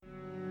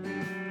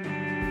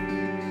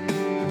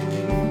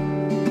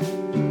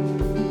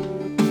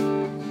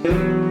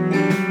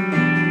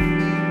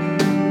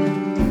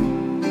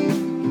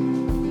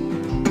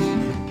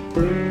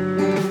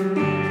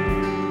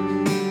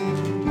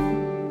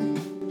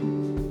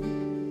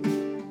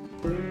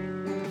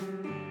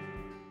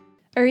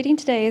Our reading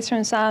today is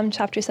from Psalm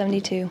chapter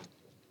 72.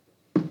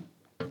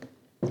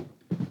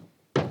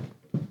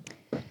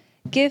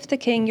 Give the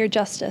king your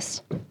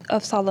justice,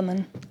 of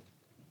Solomon.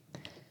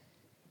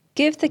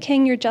 Give the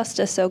king your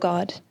justice, O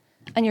God,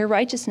 and your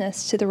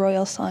righteousness to the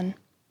royal son.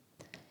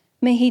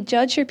 May he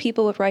judge your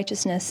people with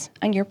righteousness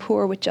and your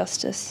poor with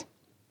justice.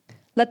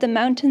 Let the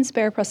mountains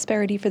bear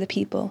prosperity for the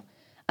people,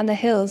 and the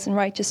hills in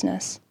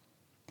righteousness.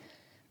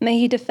 May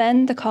he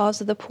defend the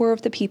cause of the poor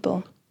of the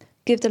people,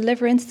 give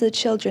deliverance to the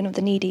children of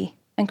the needy,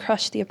 and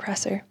crush the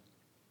oppressor.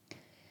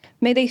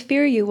 May they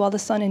fear you while the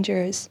sun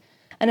endures,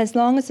 and as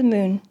long as the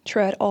moon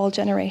throughout all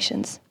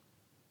generations.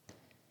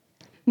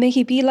 May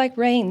he be like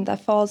rain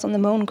that falls on the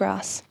mown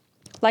grass,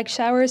 like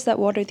showers that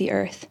water the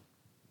earth.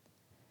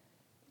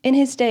 In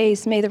his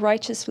days may the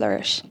righteous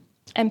flourish,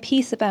 and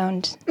peace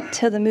abound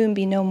till the moon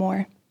be no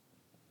more.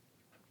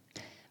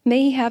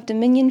 May he have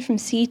dominion from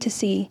sea to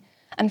sea,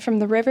 and from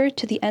the river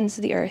to the ends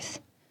of the earth.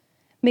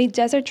 May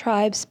desert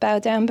tribes bow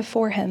down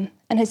before him,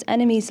 and his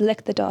enemies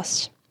lick the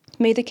dust.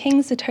 May the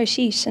kings of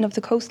Tarshish and of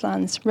the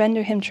coastlands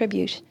render him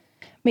tribute.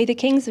 May the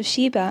kings of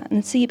Sheba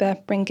and Seba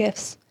bring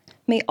gifts.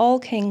 May all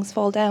kings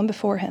fall down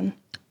before him.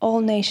 All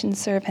nations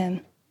serve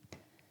him.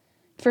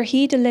 For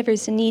he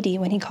delivers the needy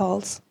when he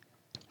calls,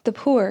 the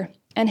poor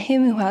and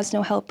him who has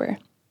no helper.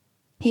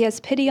 He has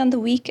pity on the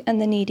weak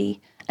and the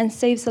needy, and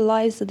saves the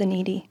lives of the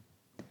needy.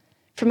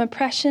 From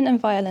oppression and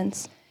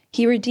violence,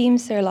 he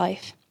redeems their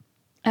life,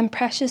 and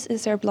precious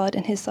is their blood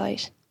in his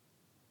sight.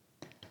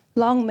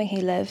 Long may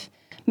he live.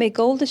 May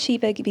gold of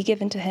Sheba be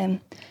given to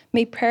him.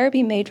 May prayer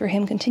be made for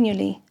him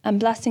continually, and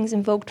blessings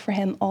invoked for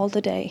him all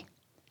the day.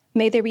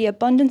 May there be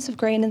abundance of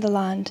grain in the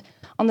land.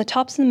 On the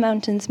tops of the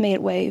mountains may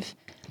it wave.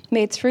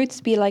 May its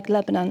fruits be like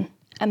Lebanon,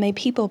 and may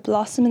people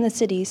blossom in the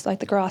cities like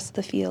the grass of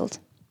the field.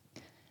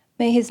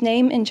 May his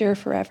name endure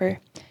forever,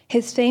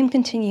 his fame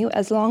continue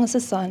as long as the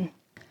sun.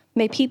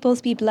 May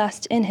peoples be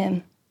blessed in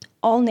him.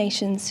 All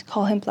nations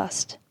call him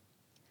blessed.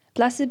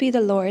 Blessed be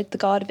the Lord, the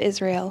God of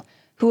Israel,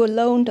 who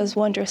alone does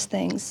wondrous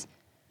things.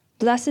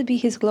 Blessed be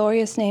his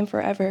glorious name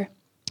forever.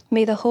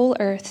 May the whole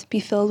earth be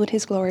filled with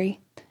his glory.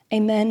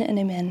 Amen and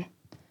amen.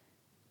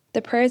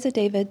 The prayers of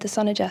David, the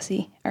son of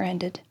Jesse, are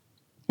ended.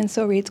 And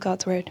so reads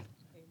God's word.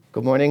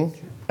 Good morning.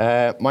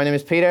 My name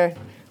is Peter.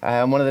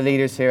 I'm one of the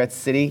leaders here at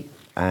City.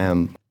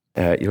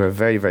 You are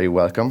very, very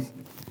welcome.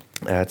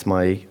 It's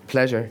my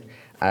pleasure,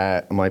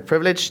 my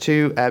privilege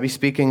to be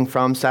speaking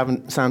from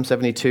Psalm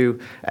 72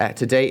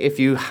 today. If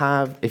you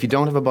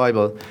don't have a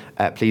Bible,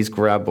 please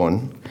grab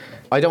one.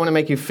 I don't want to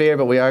make you fear,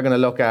 but we are going to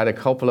look at a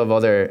couple of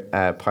other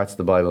parts of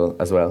the Bible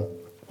as well.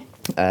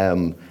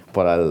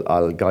 But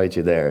I'll guide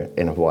you there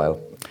in a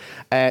while.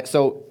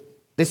 So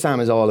this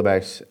psalm is all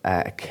about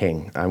a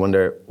king. I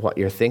wonder what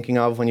you're thinking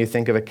of when you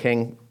think of a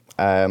king.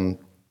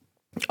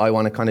 I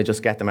want to kind of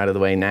just get them out of the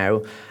way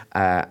now,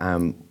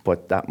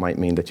 but that might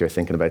mean that you're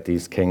thinking about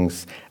these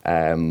kings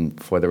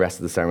for the rest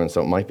of the sermon,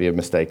 so it might be a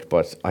mistake,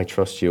 but I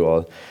trust you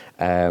all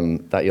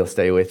that you'll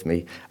stay with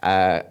me.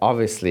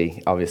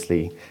 Obviously,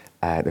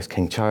 there's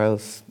King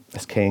Charles,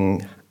 there's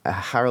King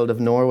Harold of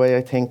Norway,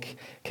 I think,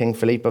 King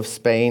Philippe of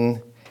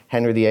Spain,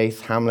 Henry VIII,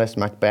 Hamlet,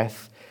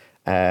 Macbeth.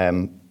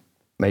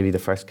 Maybe the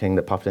first king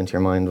that popped into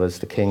your mind was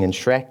the king in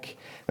Shrek,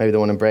 maybe the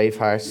one in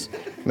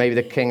Braveheart, maybe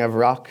the king of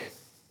rock.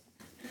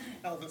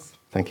 Elvis.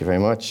 Thank you very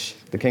much.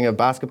 The king of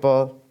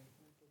basketball.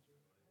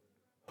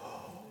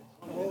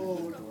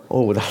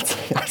 Oh,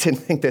 I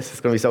didn't think this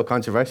was going to be so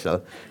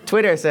controversial.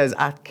 Twitter says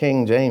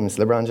 @King James,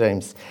 LeBron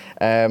James.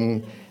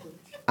 And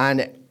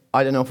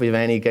I don't know if we have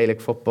any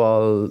Gaelic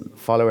football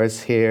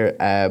followers here,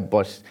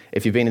 but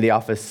if you've been in the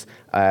office,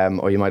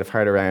 or you might have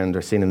heard around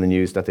or seen in the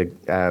news that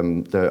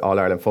the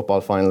All-Ireland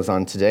football final's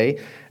on today.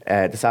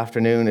 This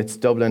afternoon, it's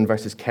Dublin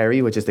versus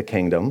Kerry, which is the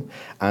Kingdom.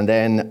 And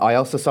then I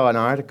also saw an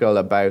article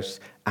about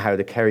how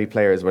the Kerry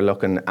players were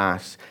looking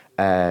at,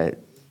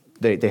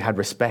 they had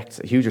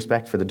huge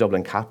respect for the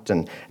Dublin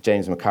captain,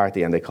 James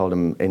McCarthy, and they called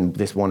him, in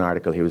this one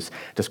article, he was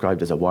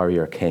described as a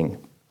warrior king.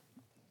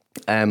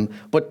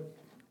 But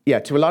yeah,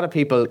 to a lot of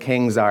people,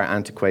 kings are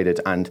antiquated,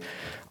 and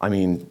I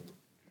mean,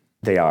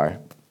 they are.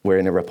 We're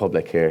in a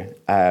republic here,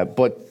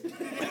 but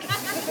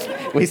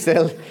we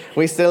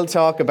still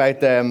talk about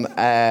them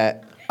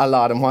a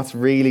lot. And what's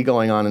really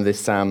going on in this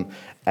psalm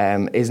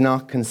is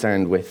not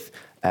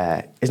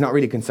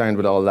really concerned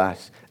with all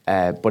that,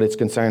 but it's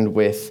concerned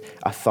with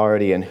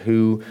authority and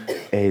who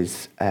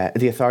is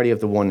the authority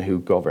of the one who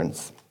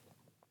governs.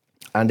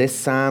 And this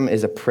psalm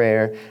is a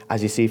prayer,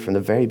 as you see from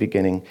the very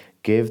beginning.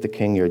 Give the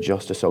king your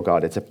justice, O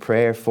God. It's a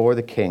prayer for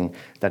the king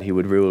that he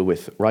would rule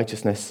with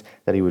righteousness,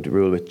 that he would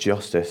rule with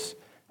justice.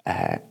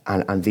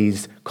 And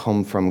these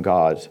come from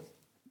God.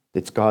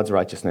 It's God's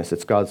righteousness,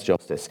 it's God's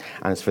justice,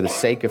 and it's for the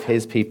sake of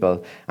his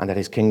people, and that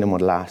his kingdom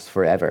would last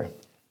forever.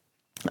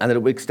 And that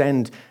it would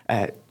extend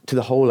to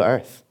the whole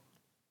earth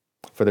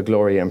for the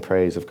glory and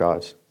praise of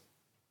God.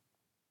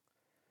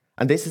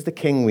 And this is the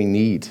king we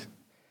need,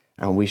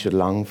 and we should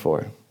long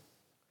for.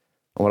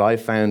 And what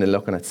I've found in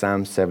looking at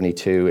Psalm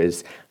 72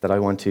 is that I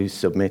want to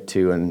submit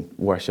to and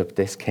worship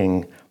this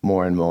king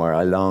more and more.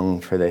 I long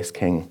for this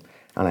king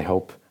And I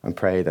hope and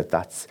pray that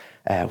that's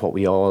what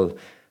we all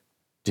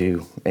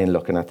do in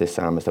looking at this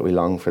psalm, is that we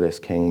long for this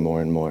king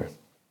more and more.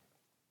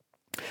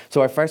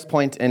 So our first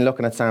point in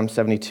looking at Psalm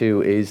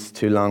 72 is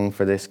to long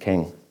for this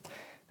king.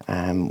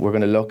 We're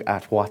going to look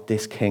at what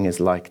this king is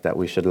like that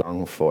we should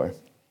long for.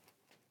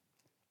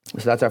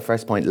 So that's our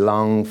first point,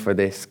 long for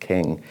this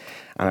king.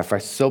 And our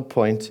first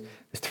subpoint,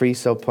 there's 3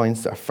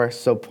 subpoints. Our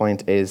first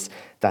subpoint is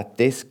that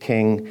this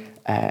king,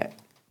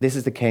 this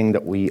is the king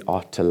that we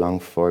ought to long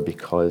for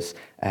because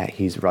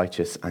he's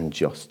righteous and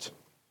just.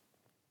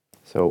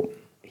 So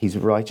he's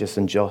righteous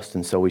and just,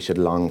 and so we should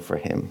long for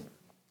him.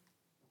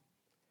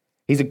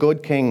 He's a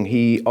good king.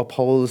 He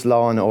upholds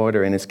law and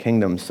order in his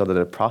kingdom so that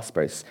it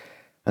prospers.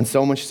 And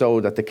so much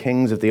so that the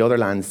kings of the other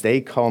lands,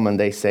 they come and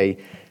they say,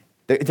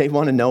 they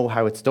want to know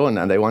how it's done,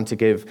 and they want to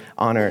give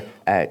honor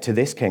to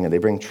this king, and they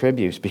bring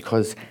tribute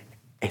because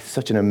it's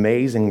such an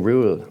amazing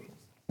rule.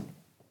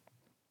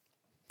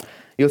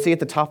 You'll see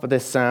at the top of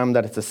this psalm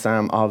that it's a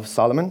psalm of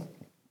Solomon.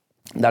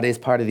 That is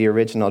part of the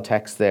original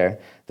text there.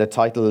 The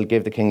title,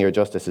 Give the King Your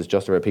Justice, is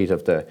just a repeat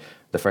of the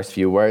first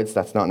few words.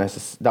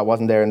 That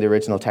wasn't there in the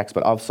original text,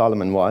 but of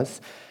Solomon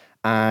was.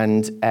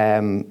 And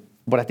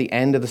but at the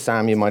end of the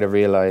psalm, you might have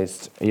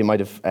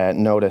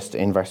noticed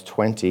in verse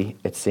 20,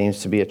 it seems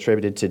to be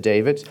attributed to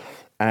David.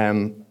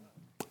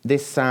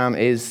 This psalm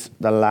is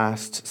the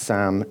last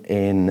psalm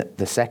in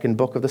the second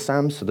book of the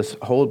Psalms. So this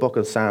whole book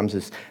of Psalms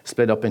is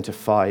split up into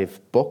 5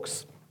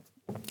 books.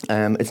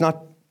 It's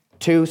not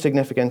too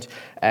significant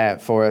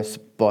for us,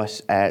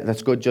 but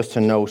that's good just to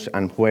note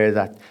and where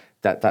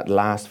that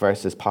last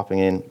verse is popping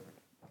in.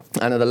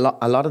 And a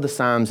lot of the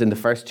Psalms in the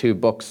first 2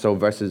 books, so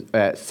verses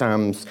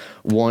Psalms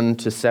 1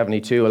 to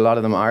 72, a lot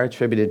of them are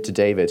attributed to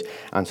David.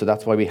 And so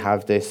that's why we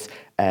have this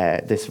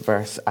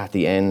verse at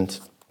the end.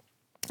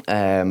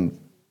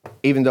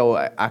 Even though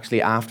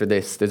actually after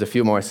this, there's a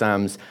few more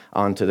Psalms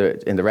in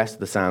the rest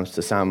of the Psalms,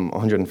 to Psalm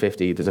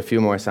 150, there's a few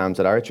more Psalms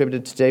that are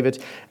attributed to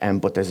David,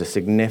 but there's a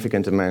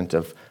significant amount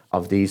of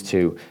these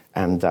 2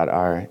 that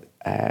are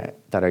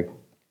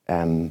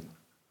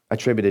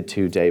attributed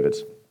to David.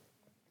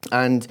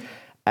 And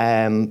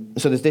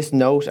so there's this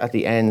note at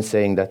the end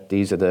saying that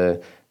these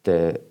are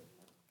the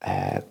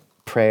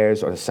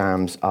prayers or the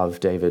Psalms of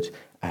David,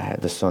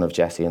 the son of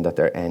Jesse, and that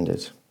they're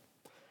ended.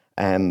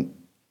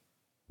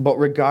 But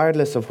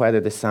regardless of whether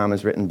this psalm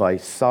is written by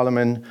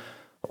Solomon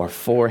or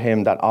for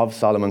him, that of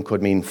Solomon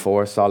could mean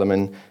for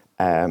Solomon,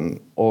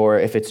 or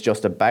if it's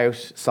just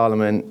about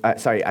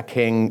a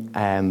king,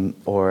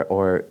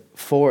 or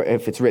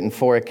if it's written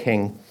for a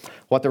king,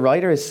 what the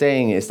writer is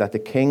saying is that the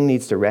king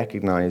needs to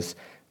recognize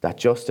that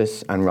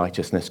justice and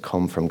righteousness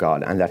come from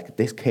God, and that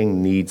this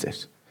king needs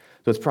it.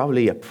 So it's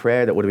probably a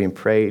prayer that would have been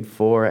prayed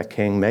for a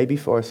king, maybe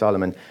for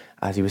Solomon,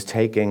 as he was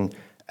taking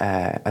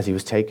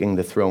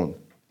the throne.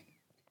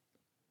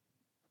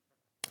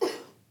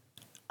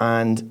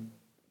 And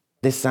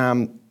this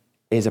psalm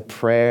is a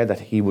prayer that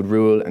he would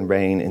rule and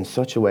reign in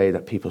such a way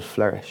that people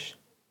flourish,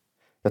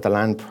 that the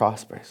land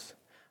prospers,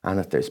 and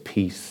that there's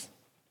peace.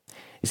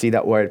 You see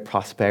that word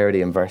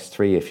prosperity in verse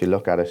 3, if you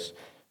look at it.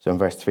 So in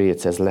verse 3 it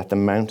says, let the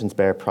mountains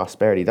bear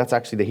prosperity. That's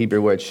actually the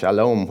Hebrew word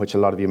shalom, which a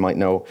lot of you might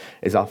know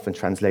is often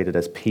translated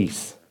as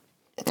peace.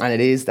 And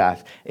it is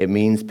that. It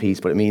means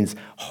peace, but it means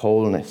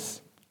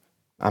wholeness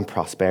and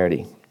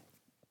prosperity.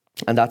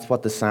 And that's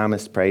what the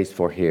psalmist prays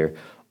for here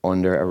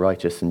under a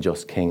righteous and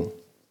just king.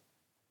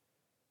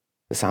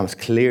 The psalmist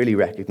clearly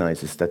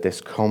recognizes that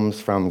this comes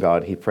from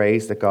God. He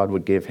prays that God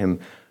would give him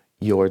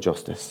your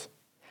justice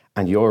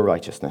and your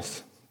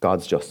righteousness,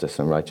 God's justice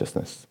and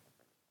righteousness.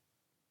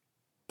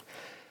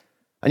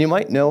 And you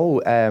might know,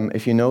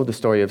 if you know the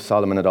story of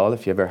Solomon at all,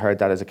 if you ever heard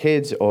that as a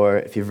kid, or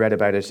if you've read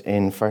about it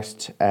in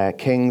First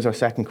Kings or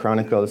Second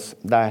Chronicles,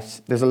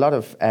 that there's a lot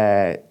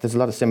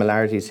of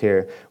similarities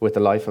here with the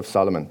life of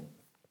Solomon.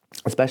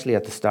 Especially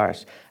at the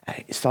start,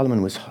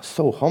 Solomon was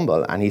so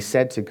humble, and he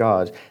said to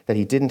God that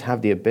he didn't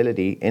have the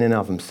ability in and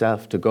of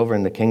himself to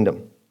govern the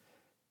kingdom.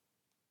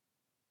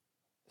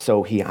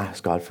 So he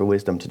asked God for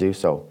wisdom to do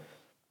so.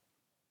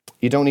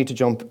 You don't need to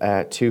jump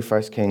to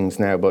 1 Kings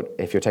now, but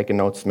if you're taking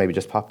notes, maybe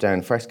just pop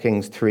down. 1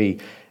 Kings 3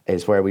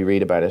 is where we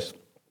read about it,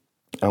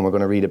 and we're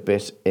going to read a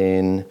bit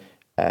in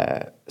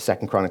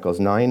 2 Chronicles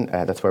 9.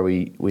 That's where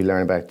we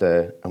learn about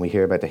and we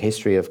hear about the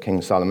history of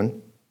King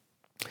Solomon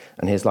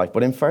and his life.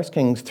 But in 1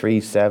 Kings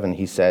 3:7,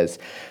 he says,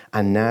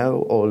 and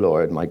now, O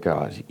Lord, my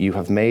God, you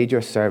have made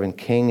your servant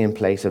king in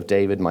place of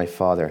David, my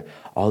father,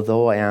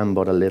 although I am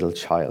but a little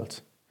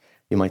child.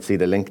 You might see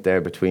the link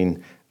there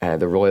between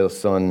the royal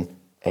son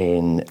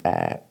in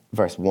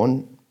verse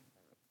 1,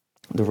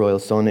 the royal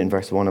son in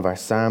verse 1 of our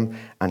psalm,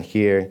 and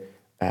here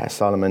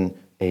Solomon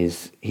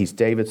he's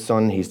David's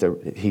son, he's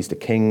the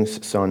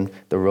king's son,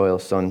 the royal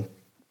son.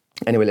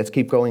 Anyway, let's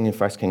keep going in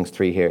 1 Kings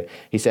 3 here.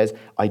 He says,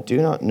 I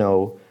do not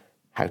know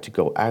how to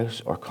go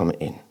out or come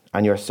in,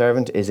 and your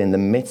servant is in the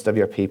midst of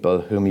your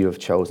people whom you have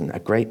chosen, a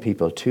great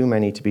people, too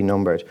many to be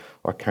numbered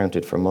or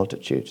counted for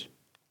multitude.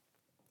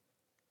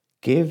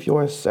 Give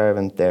your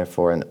servant,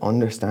 therefore, an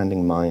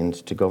understanding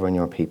mind to govern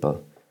your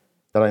people,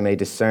 that I may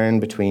discern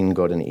between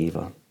good and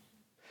evil.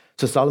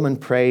 So Solomon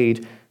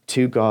prayed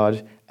to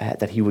God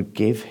that he would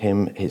give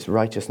him his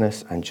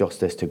righteousness and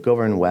justice to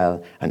govern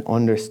well, an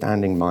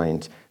understanding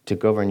mind to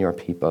govern your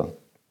people,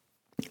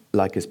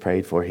 like is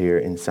prayed for here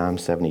in Psalm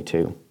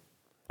 72.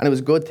 And it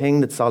was a good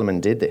thing that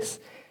Solomon did this.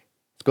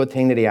 It's a good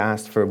thing that he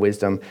asked for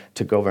wisdom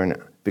to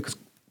govern, because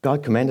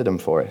God commended him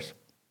for it.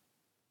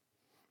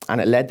 And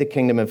it led the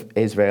kingdom of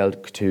Israel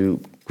to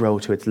grow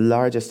to its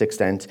largest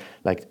extent,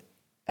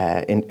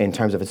 in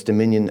terms of its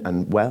dominion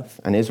and wealth.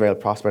 And Israel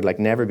prospered like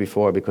never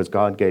before because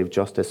God gave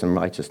justice and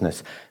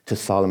righteousness to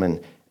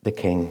Solomon, the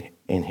king,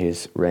 in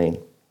his reign.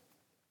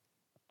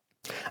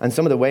 And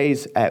some of the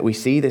ways we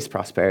see this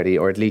prosperity,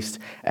 or at least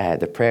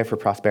the prayer for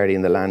prosperity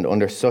in the land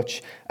under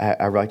such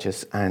a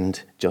righteous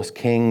and just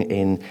king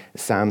in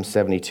Psalm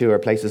 72, are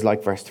places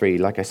like verse 3.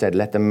 Like I said,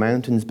 let the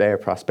mountains bear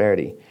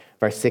prosperity.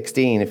 Verse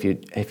 16,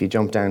 if you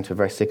jump down to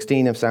verse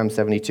 16 of Psalm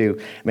 72,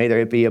 may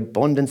there be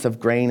abundance of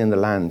grain in the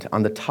land.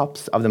 On the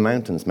tops of the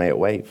mountains may it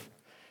wave.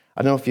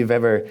 I don't know if you've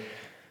ever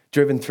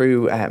driven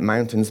through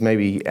mountains,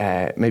 maybe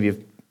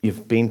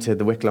you've been to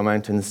the Wicklow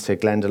Mountains, to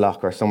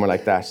Glendalough or somewhere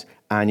like that,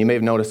 and you may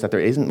have noticed that there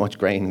isn't much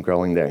grain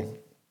growing there.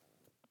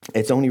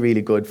 It's only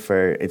really good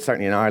it's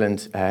certainly in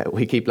Ireland,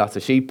 we keep lots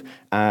of sheep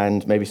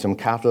and maybe some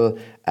cattle.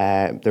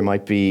 There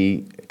might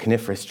be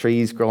coniferous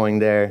trees growing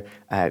there,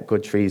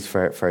 good trees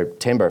for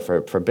timber,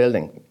 for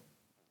building.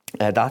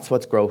 That's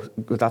what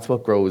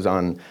grows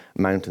on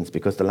mountains,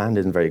 because the land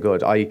isn't very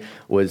good. I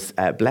was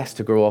blessed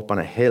to grow up on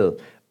a hill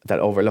that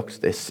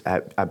overlooked this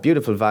a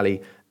beautiful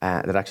valley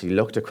that actually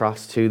looked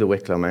across to the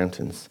Wicklow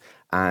Mountains.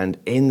 And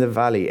in the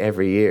valley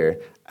every year,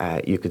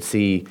 you could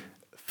see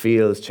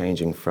fields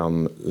changing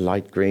from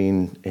light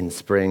green in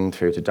spring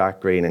through to dark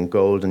green and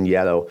gold and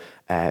yellow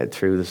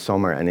through the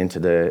summer and into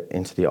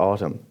the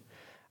autumn.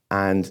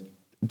 And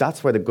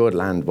that's where the good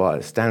land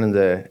was, down in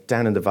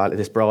the valley,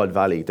 this broad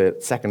valley, the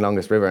second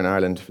longest river in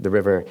Ireland. The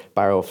River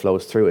Barrow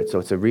flows through it, so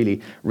it's a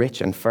really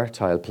rich and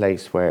fertile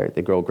place where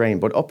they grow grain.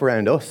 But up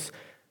around us,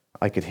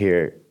 I could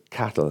hear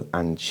cattle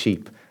and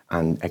sheep,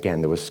 and again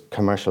there was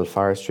commercial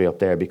forestry up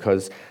there,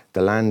 because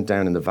the land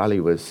down in the valley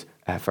was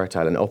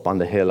fertile, and up on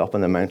the hill, up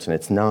on the mountain,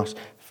 it's not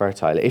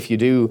fertile. If you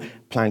do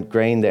plant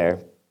grain there,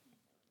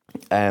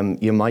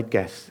 you might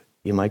get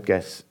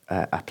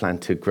a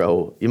plant to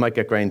grow. You might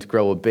get grain to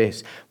grow a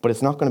bit, but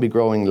it's not going to be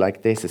growing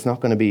like this. It's not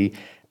going to be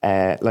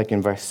like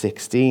in verse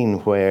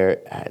 16,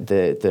 where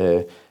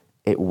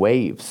it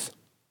waves.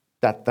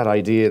 That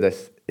idea that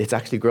it's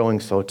actually growing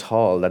so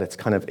tall that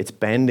it's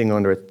bending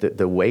under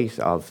the weight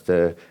of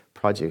the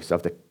produce,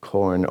 of the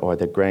corn or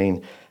the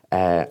grain,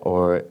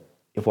 or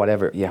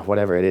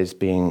whatever it is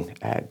being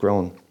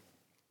grown.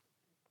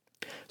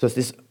 So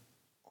it's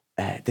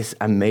this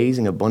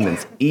amazing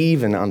abundance,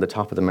 even on the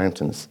top of the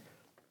mountains.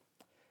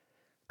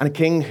 And a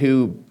king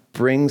who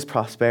brings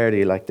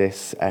prosperity like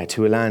this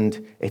to a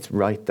land, it's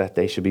right that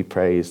they should be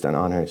praised and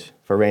honoured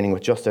for reigning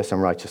with justice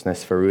and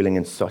righteousness, for ruling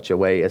in such a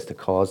way as to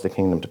cause the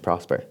kingdom to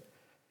prosper.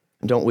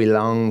 And don't we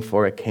long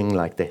for a king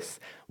like this,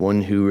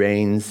 one who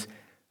reigns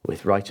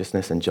with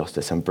righteousness and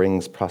justice and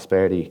brings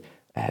prosperity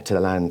to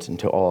the land and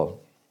to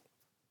all?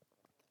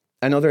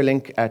 Another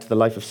link to the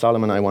life of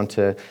Solomon I want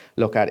to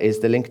look at is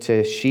the link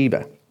to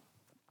Sheba.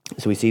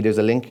 So we see there's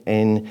a link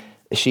in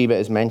Sheba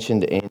is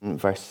mentioned in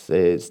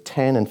verses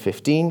 10 and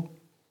 15.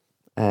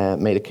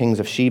 May the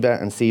kings of Sheba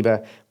and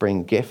Seba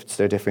bring gifts,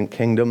 their different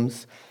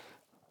kingdoms.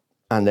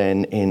 And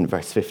then in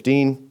verse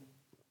 15,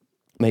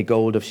 may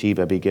gold of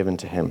Sheba be given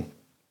to him.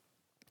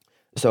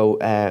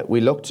 So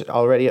we looked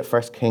already at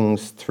 1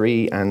 Kings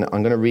 3, and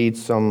I'm going to read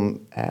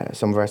some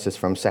verses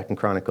from 2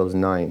 Chronicles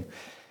 9.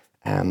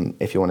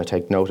 If you want to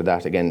take note of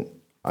that. Again,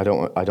 I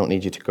don't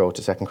need you to go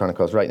to 2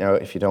 Chronicles right now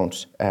if you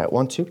don't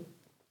want to.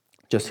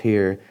 Just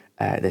hear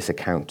this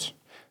account.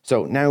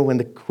 So now when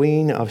the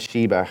queen of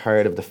Sheba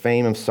heard of the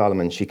fame of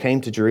Solomon, she came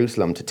to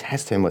Jerusalem to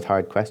test him with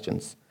hard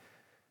questions.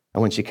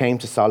 And when she came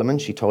to Solomon,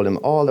 she told him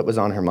all that was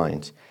on her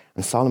mind.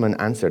 And Solomon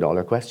answered all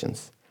her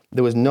questions.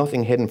 There was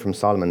nothing hidden from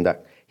Solomon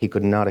that he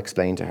could not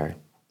explain to her.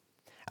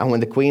 And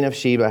when the queen of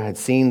Sheba had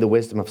seen the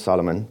wisdom of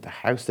Solomon, the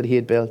house that he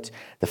had built,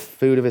 the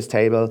food of his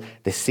table,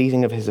 the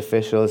seating of his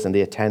officials and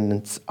the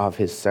attendance of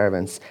his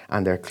servants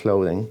and their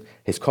clothing,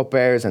 his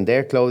cupbearers and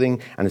their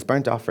clothing, and his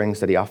burnt offerings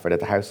that he offered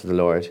at the house of the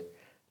Lord,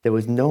 there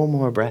was no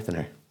more breath in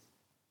her.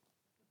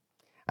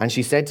 And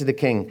she said to the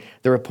king,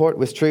 the report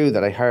was true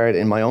that I heard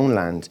in my own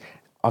land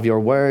of your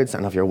words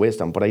and of your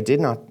wisdom, but I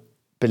did not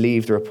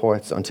believe the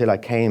reports until I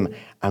came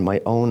and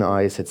my own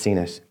eyes had seen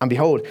it. And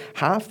behold,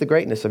 half the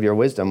greatness of your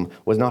wisdom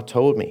was not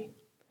told me.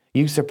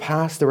 You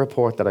surpassed the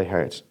report that I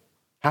heard.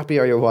 Happy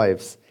are your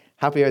wives.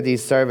 Happy are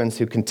these servants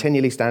who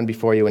continually stand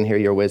before you and hear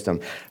your wisdom.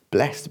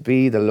 Blessed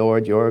be the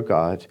Lord your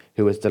God,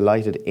 who has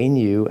delighted in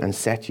you and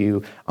set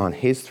you on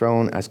his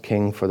throne as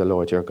king for the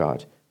Lord your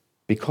God.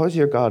 Because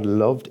your God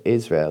loved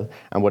Israel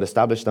and would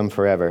establish them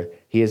forever,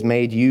 he has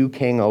made you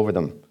king over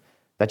them,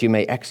 that you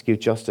may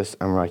execute justice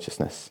and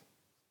righteousness.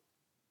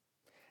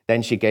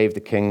 Then she gave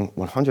the king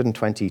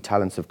 120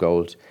 talents of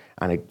gold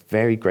and a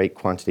very great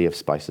quantity of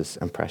spices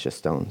and precious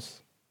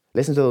stones.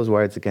 Listen to those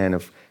words again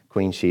of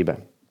Queen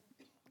Sheba.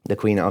 the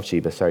Queen of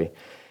Sheba, sorry.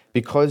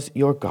 Because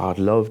your God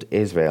loved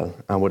Israel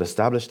and would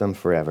establish them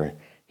forever,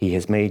 he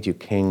has made you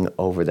king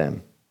over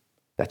them,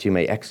 that you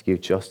may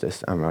execute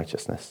justice and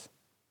righteousness.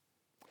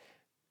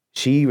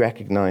 She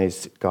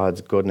recognized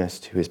God's goodness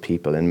to his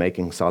people in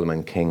making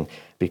Solomon king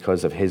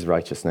because of his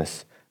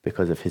righteousness,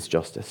 because of his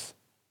justice,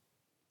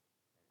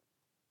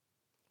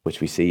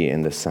 which we see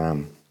in the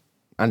psalm.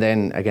 And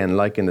then again,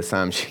 like in the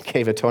psalm, she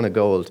gave a ton of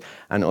gold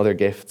and other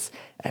gifts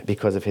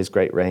because of his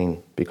great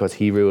reign, because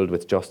he ruled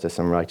with justice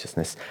and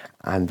righteousness.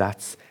 And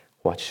that's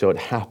what should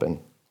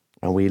happen.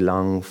 And we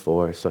long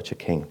for such a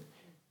king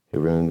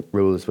who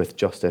rules with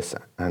justice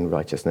and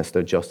righteousness,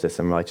 the justice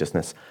and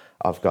righteousness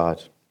of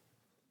God.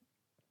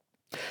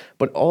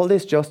 But all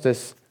this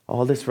justice,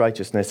 all this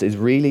righteousness is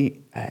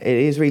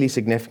really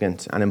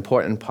significant and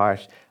important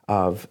part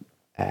of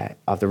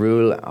the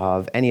rule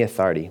of any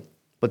authority.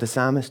 But the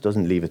psalmist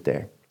doesn't leave it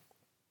there.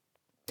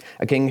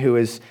 A king who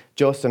is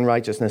just and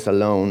righteousness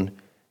alone,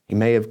 he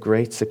may have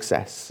great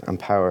success and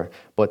power,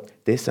 but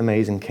this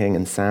amazing king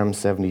in Psalm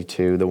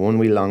 72, the one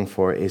we long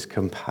for, is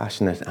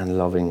compassionate and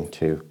loving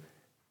too.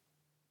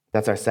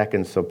 That's our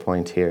second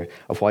subpoint here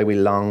of why we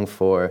long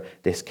for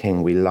this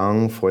king. We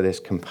long for this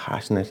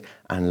compassionate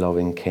and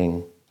loving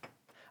king.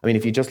 I mean,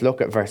 if you just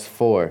look at verse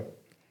 4,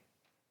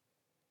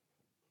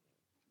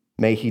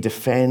 may he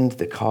defend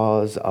the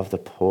cause of the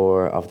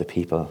poor of the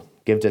people,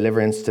 give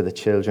deliverance to the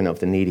children of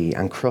the needy,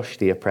 and crush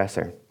the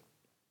oppressor.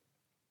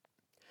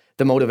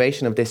 The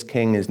motivation of this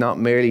king is not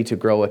merely to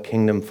grow a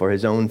kingdom for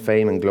his own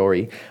fame and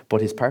glory,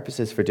 but his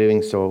purposes for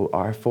doing so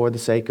are for the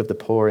sake of the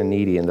poor and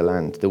needy in the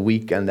land, the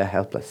weak and the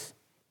helpless.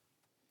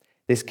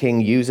 This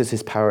king uses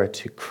his power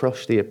to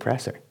crush the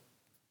oppressor.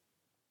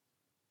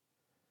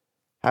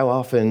 How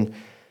often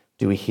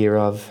do we hear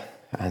of,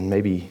 and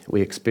maybe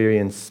we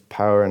experience,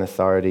 power and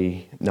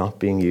authority not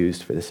being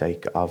used for the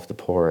sake of the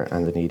poor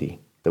and the needy,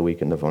 the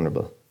weak and the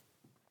vulnerable?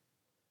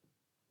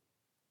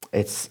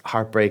 It's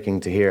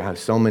heartbreaking to hear how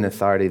some in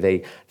authority,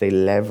 they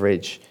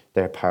leverage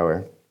their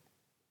power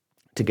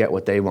to get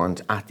what they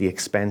want at the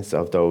expense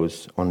of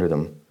those under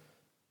them.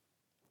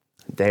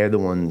 They're the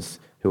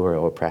ones who are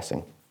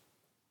oppressing.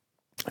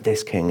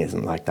 This king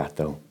isn't like that,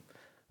 though.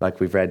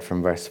 Like we've read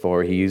from verse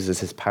 4, he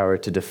uses his power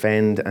to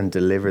defend and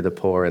deliver the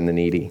poor and the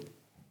needy.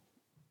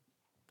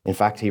 In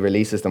fact, he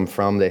releases them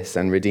from this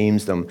and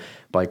redeems them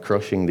by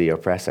crushing the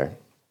oppressor.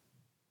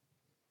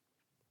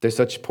 There's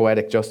such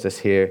poetic justice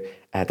here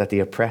that the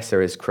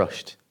oppressor is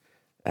crushed.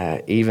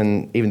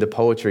 Even the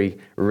poetry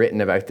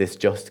written about this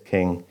just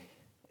king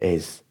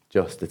is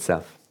just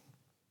itself.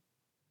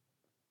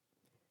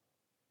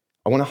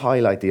 I want to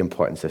highlight the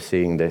importance of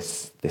seeing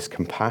this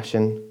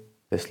compassion,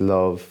 this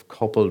love,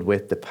 coupled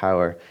with the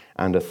power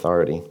and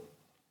authority.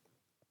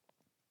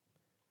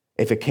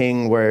 If a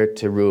king were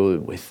to rule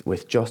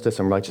with justice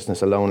and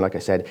righteousness alone, like I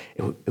said,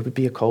 it would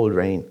be a cold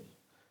rain.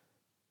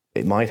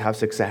 It might have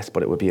success,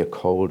 but it would be a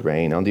cold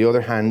rain. On the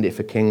other hand, if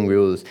a king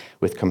rules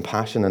with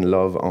compassion and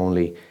love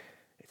only,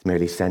 it's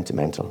merely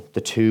sentimental.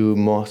 The two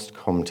must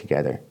come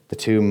together. The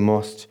two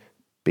must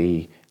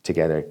be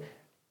together.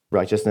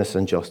 Righteousness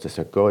and justice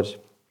are good,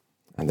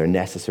 and they're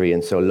necessary,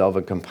 and so love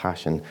and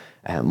compassion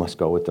must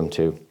go with them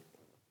too.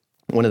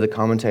 One of the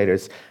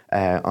commentators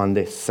on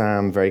this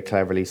psalm very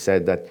cleverly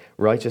said that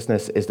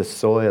righteousness is the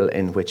soil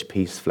in which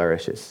peace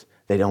flourishes.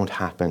 They don't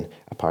happen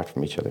apart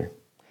from each other.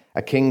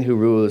 A king who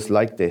rules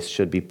like this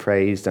should be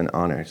praised and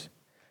honoured.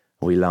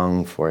 We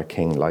long for a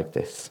king like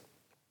this.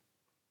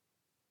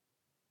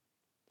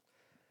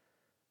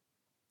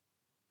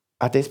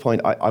 At this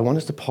point, I want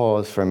us to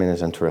pause for a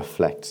minute and to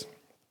reflect.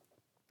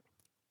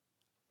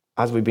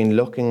 As we've been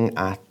looking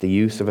at the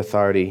use of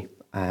authority,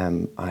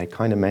 I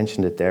kind of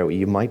mentioned it there.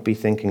 You might be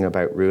thinking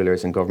about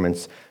rulers and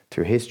governments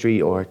through history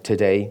or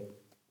today,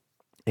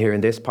 here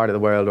in this part of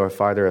the world or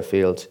farther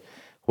afield,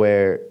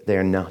 where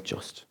they're not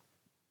just,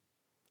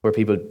 where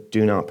people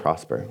do not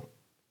prosper,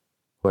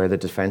 where the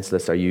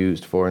defenceless are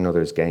used for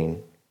another's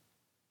gain.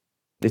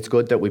 It's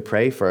good that we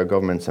pray for our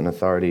governments and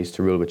authorities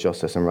to rule with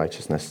justice and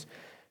righteousness,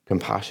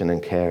 compassion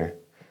and care.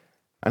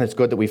 And it's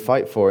good that we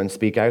fight for and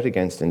speak out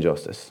against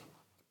injustice.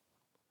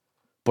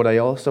 But I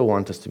also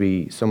want us to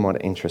be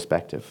somewhat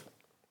introspective.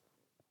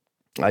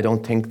 I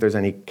don't think there's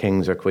any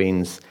kings or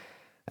queens,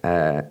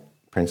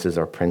 princes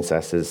or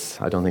princesses.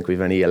 I don't think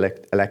we've any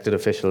elected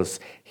officials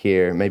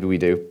here. Maybe we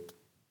do.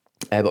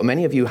 But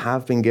many of you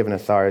have been given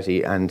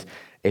authority, and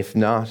if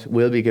not,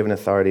 will be given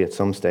authority at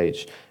some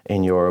stage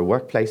in your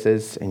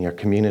workplaces, in your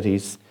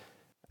communities,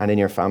 and in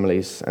your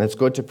families. And it's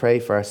good to pray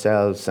for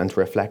ourselves and to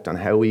reflect on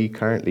how we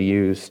currently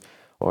use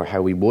or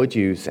how we would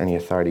use any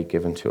authority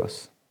given to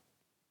us.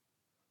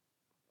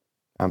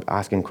 I'm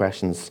asking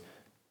questions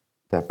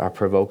that are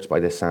provoked by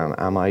this psalm.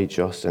 Am I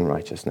just in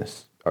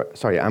righteousness?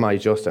 Am I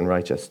just and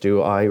righteous?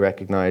 Do I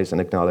recognize and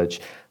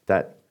acknowledge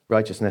that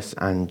righteousness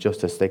and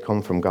justice, they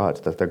come from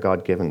God, that they're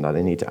God-given, that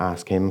I need to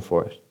ask him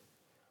for it?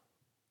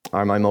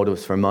 Are my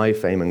motives for my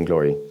fame and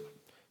glory?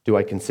 Do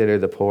I consider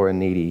the poor and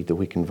needy, the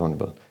weak and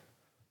vulnerable?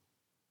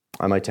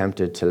 Am I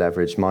tempted to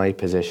leverage my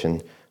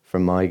position for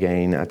my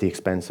gain at the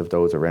expense of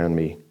those around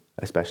me,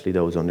 especially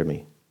those under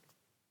me?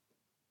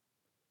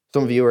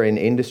 Some of you are in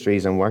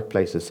industries and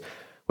workplaces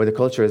where the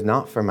culture is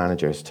not for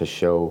managers to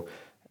show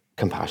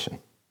compassion,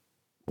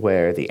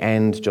 where the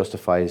end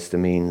justifies the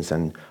means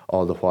and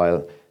all the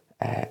while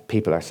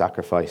people are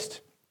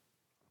sacrificed.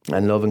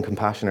 And love and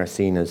compassion are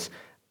seen as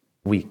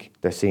weak.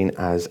 They're seen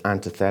as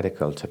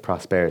antithetical to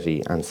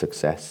prosperity and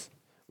success,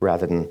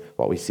 rather than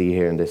what we see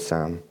here in this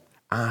psalm.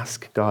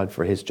 Ask God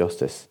for his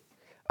justice.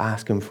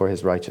 Ask him for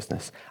his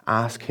righteousness.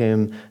 Ask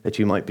him that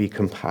you might be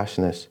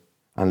compassionate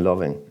and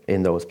loving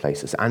in those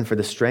places, and for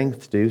the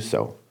strength to do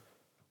so.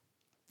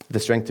 The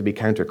strength to be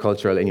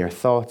countercultural in your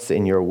thoughts,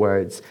 in your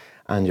words,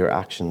 and your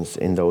actions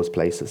in those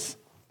places.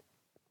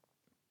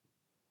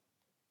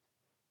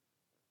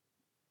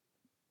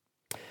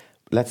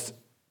 Let's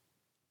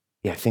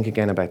think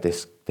again about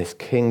this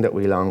king that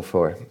we long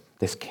for,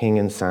 this king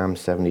in Psalm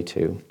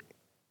 72.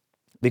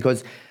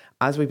 Because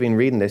as we've been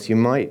reading this, you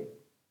might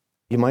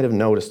have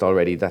noticed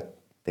already that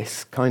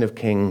this kind of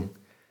king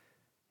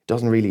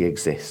doesn't really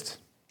exist.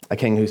 A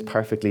king who's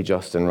perfectly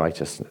just and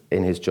righteous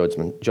in his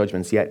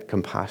judgments, yet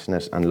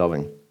compassionate and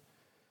loving.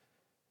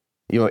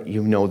 You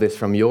know this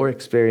from your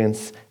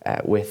experience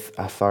with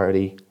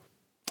authority,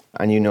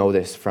 and you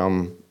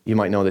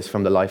might know this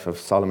from the life of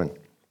Solomon.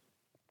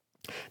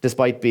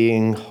 Despite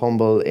being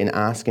humble in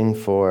asking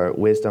for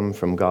wisdom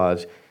from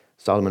God,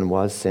 Solomon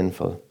was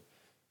sinful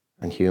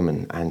and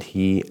human, and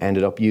he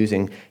ended up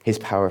using his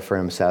power for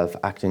himself,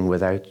 acting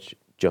without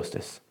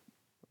justice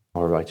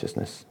or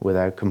righteousness,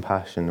 without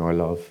compassion or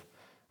love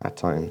at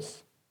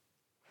times.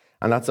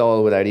 And that's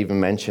all without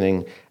even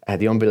mentioning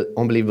the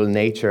unbelievable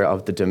nature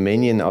of the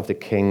dominion of the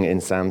king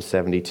in Psalm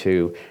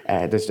 72.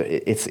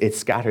 It's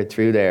scattered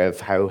through there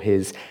of how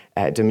his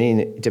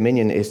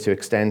dominion is to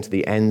extend to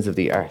the ends of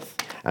the earth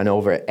and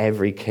over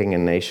every king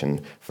and nation,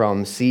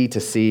 from sea to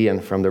sea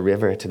and from the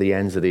river to the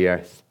ends of the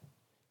earth.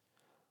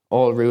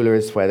 All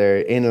rulers,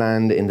 whether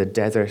inland, in the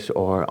desert,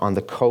 or on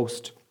the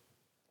coast,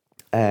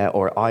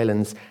 or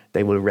islands,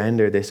 they will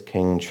render this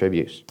king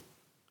tribute.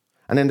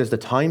 And then there's the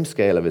time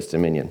scale of his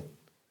dominion.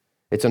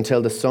 It's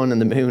until the sun and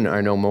the moon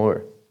are no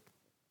more.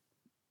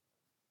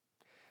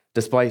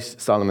 Despite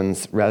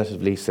Solomon's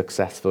relatively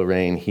successful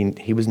reign,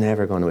 he was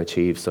never going to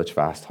achieve such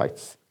vast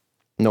heights.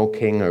 No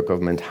king or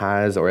government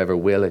has or ever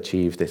will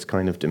achieve this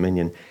kind of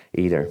dominion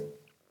either.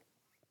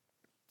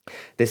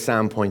 This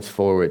psalm points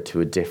forward to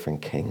a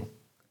different king.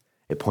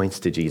 It points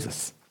to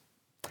Jesus.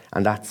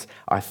 And that's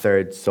our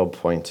third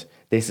subpoint.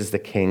 This is the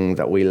king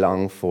that we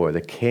long for,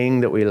 the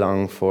king that we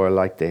long for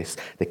like this,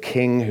 the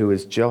king who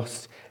is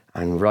just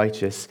and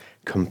righteous,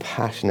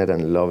 compassionate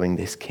and loving.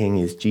 This king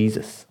is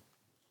Jesus.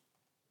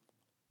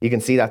 You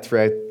can see that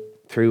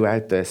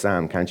throughout the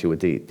psalm, can't you,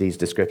 with these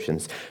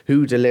descriptions?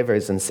 Who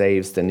delivers and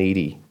saves the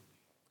needy?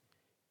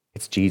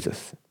 It's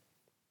Jesus.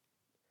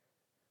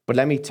 But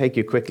let me take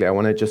you quickly. I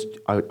want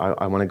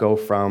to go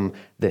from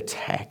the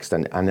text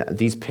and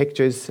these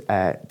pictures,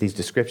 these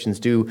descriptions.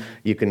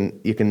 You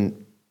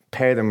can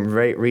pair them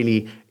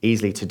really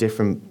easily to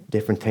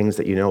different things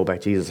that you know about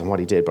Jesus and what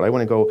he did. But I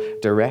want to go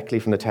directly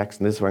from the text,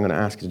 and this is where I'm going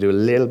to ask you to do a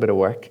little bit of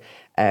work.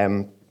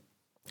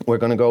 We're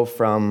going to go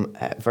from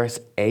verse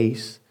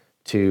 8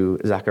 to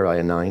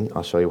Zechariah 9.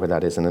 I'll show you where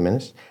that is in a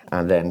minute.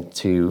 And then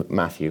to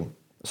Matthew.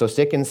 So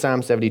stick in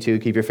Psalm 72.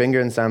 Keep your finger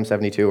in Psalm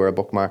 72 or a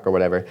bookmark or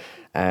whatever.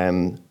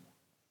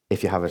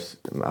 If you have it,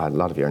 a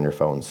lot of you are on your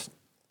phones.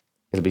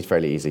 It'll be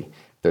fairly easy.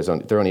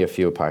 They're only a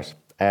few apart.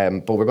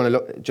 But we're going to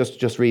look.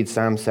 Just read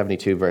Psalm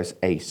 72 verse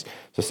 8.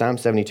 So Psalm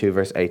 72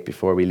 verse 8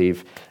 before we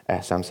leave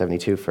Psalm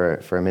 72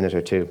 for a minute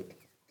or two.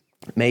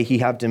 May he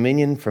have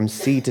dominion from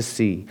sea to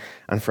sea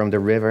and from the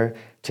river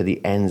to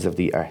the ends of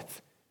the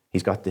earth.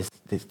 He's got this.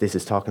 This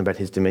is talking about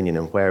his dominion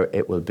and where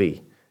it will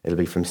be. It'll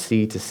be from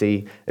sea to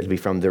sea. It'll be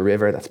from the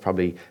river. That's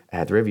probably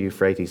the river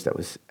Euphrates.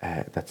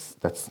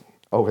 That's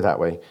over that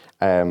way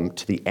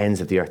to the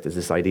ends of the earth. There's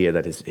this idea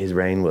that his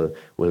reign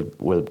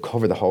will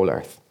cover the whole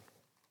earth.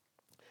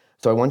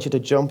 So I want you to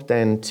jump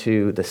then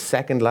to the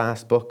second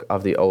last book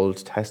of the Old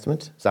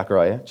Testament,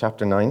 Zechariah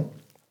chapter 9.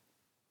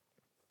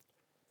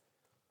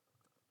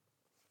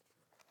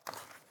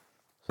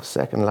 The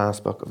second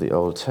last book of the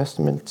Old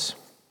Testament,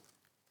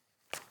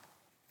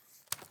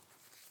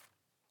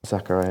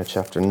 Zechariah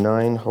chapter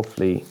 9.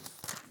 Hopefully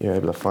you're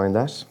able to find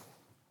that.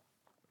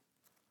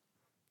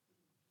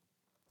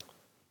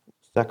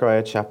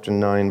 Zechariah chapter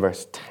 9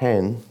 verse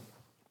 10,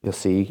 you'll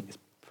see it's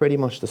pretty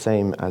much the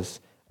same as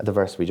the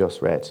verse we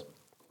just read.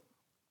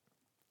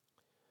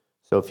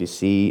 So if you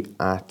see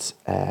at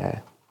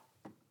the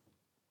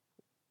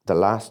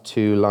last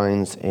two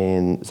lines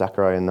in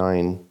Zechariah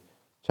 9,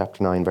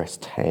 chapter 9, verse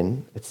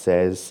 10, it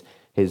says,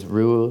 his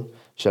rule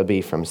shall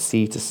be from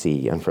sea to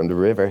sea and from the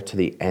river to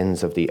the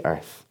ends of the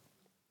earth.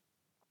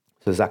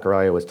 So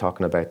Zechariah was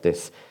talking about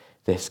this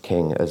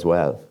king as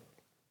well.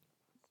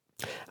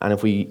 And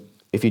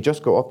if you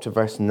just go up to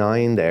verse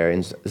 9 there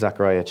in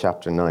Zechariah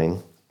chapter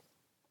 9,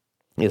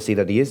 you'll see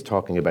that he is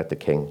talking about the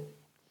king.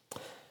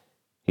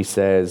 He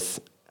says,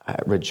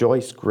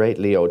 rejoice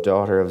greatly, O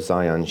daughter of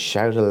Zion.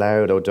 Shout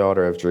aloud, O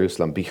daughter of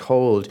Jerusalem.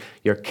 Behold,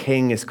 your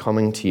king is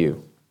coming to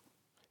you.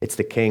 It's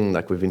the king,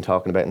 like we've been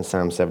talking about in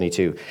Psalm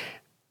 72.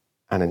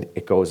 And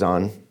it goes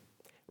on.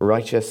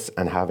 Righteous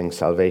and having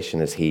salvation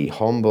is he,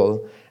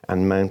 humble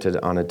and mounted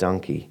on a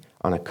donkey,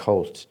 on a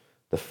colt,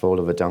 the foal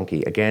of a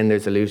donkey. Again,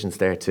 there's allusions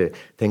there to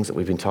things that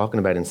we've been talking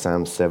about in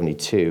Psalm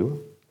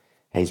 72.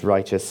 He's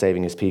righteous,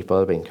 saving his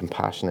people, being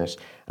compassionate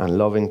and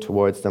loving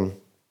towards them.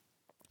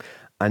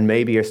 And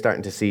maybe you're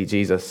starting to see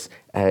Jesus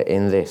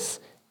in this.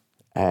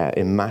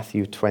 In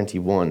Matthew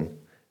 21,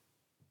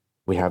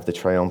 we have the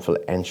triumphal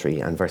entry.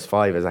 And verse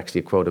 5 is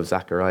actually a quote of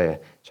Zechariah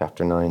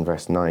chapter 9,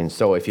 verse 9.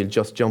 So if you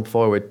just jump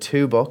forward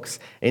 2 books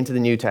into the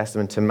New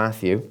Testament to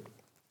Matthew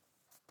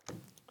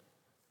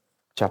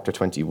chapter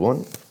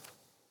 21.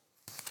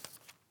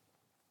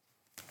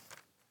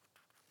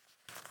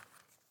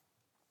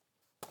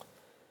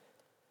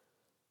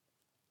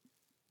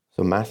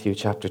 So Matthew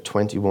chapter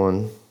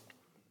 21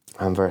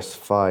 and verse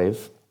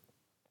 5.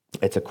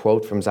 It's a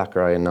quote from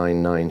Zechariah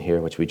 9:9 here,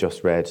 which we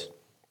just read. It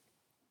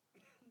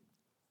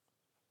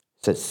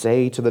says,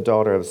 say to the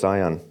daughter of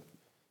Zion,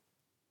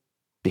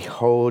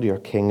 behold, your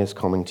king is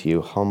coming to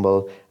you,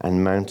 humble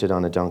and mounted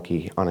on a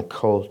donkey, on a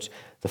colt,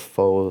 the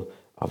foal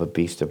of a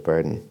beast of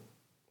burden.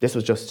 This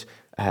was just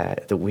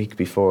the week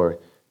before,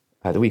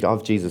 the week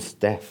of Jesus'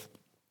 death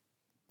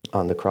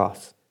on the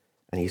cross.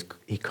 And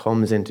he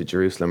comes into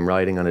Jerusalem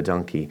riding on a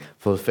donkey,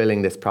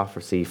 fulfilling this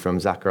prophecy from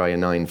Zechariah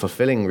 9,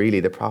 fulfilling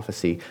really the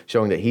prophecy,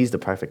 showing that he's the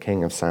perfect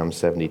king of Psalm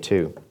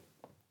 72.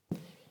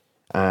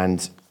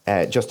 And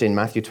just in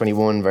Matthew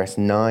 21, verse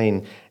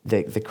 9,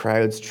 the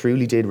crowds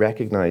truly did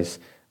recognize,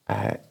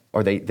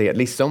 or they at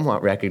least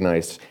somewhat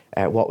recognized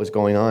what was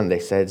going on. They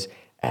said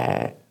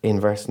in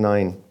verse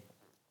 9,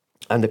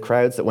 and the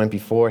crowds that went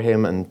before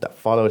him and that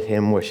followed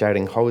him were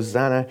shouting,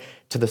 Hosanna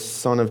to the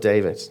Son of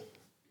David.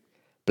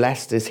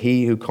 Blessed is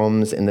he who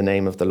comes in the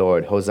name of the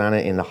Lord. Hosanna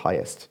in the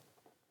highest.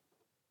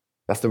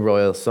 That's the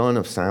royal son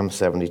of Psalm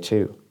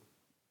 72.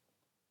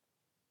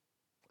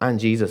 And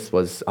Jesus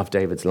was of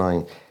David's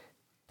line.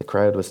 The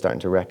crowd was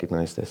starting to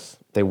recognize this.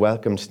 They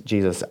welcomed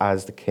Jesus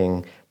as the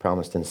king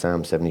promised in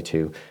Psalm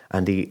 72.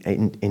 And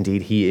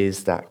indeed, he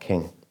is that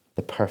king,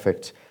 the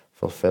perfect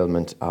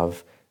fulfillment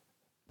of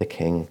the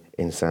king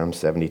in Psalm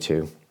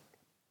 72.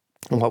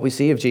 And what we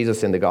see of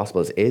Jesus in the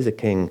Gospels is a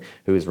king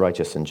who is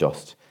righteous and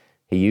just.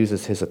 He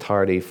uses his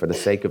authority for the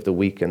sake of the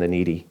weak and the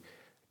needy,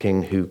 a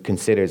king who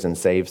considers and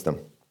saves them.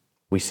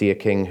 We see a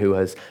king who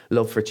has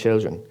love for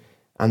children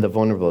and the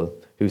vulnerable,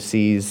 who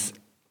sees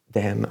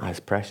them as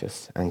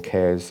precious and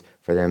cares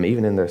for them,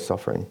 even in their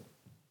suffering.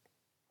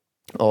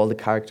 All the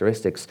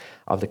characteristics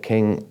of the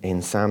king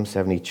in Psalm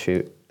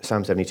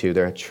 72,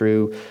 they're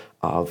true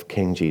of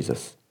King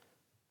Jesus.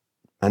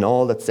 And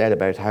all that's said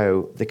about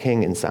how the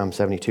king in Psalm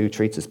 72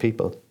 treats his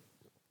people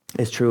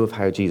is true of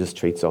how Jesus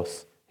treats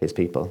us, his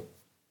people.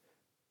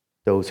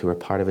 Those who are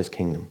part of his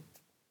kingdom,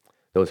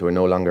 those who are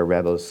no longer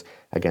rebels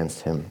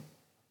against him.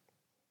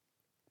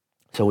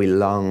 So we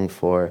long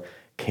for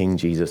King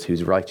Jesus,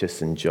 who's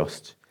righteous and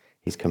just.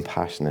 He's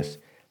compassionate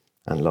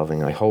and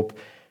loving. I hope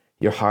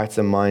your hearts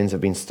and minds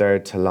have been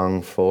stirred to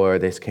long for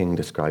this king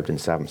described in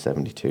Psalm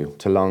 72,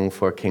 to long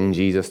for King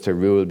Jesus to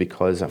rule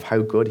because of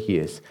how good he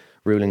is,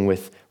 ruling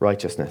with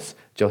righteousness,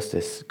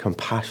 justice,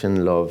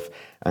 compassion, love,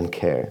 and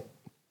care.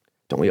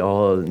 Don't we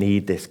all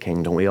need this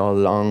king? Don't we all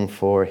long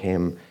for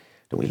him?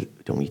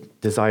 Don't we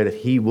desire that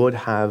he would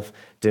have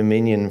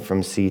dominion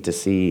from sea to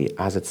sea,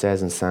 as it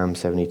says in Psalm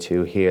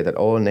 72 here, that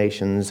all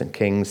nations and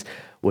kings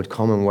would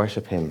come and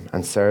worship him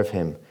and serve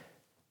him.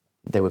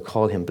 They would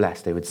call him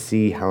blessed. They would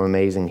see how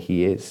amazing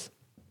he is.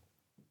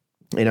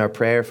 In our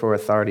prayer for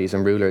authorities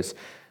and rulers,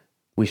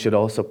 we should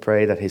also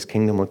pray that his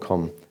kingdom would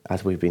come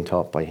as we've been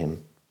taught by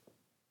him.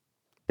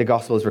 The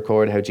Gospels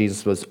record how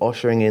Jesus was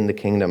ushering in the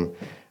kingdom,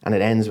 and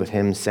it ends with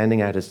him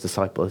sending out his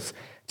disciples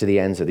to the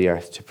ends of the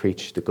earth to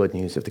preach the good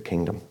news of the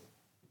kingdom.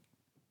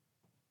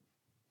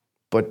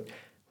 But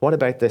what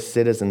about the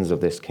citizens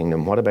of this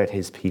kingdom? What about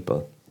his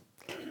people?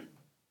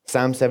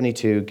 Psalm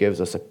 72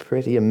 gives us a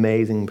pretty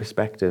amazing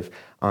perspective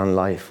on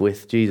life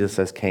with Jesus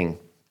as king,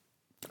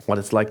 what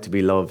it's like to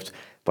be loved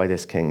by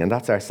this king. And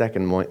that's our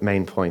second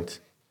main point.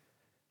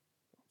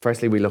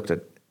 Firstly, we looked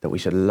at that we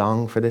should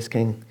long for this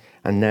king,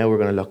 and now we're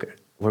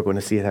going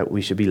to see that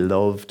we should be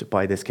loved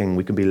by this king.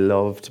 We can be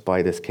loved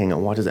by this king.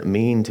 And what does it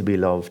mean to be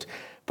loved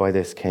by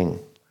this king?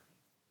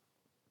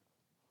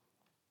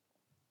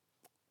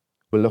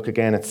 We'll look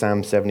again at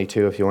Psalm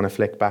 72 if you want to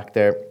flick back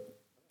there.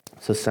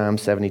 So Psalm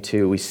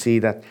 72, we see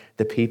that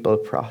the people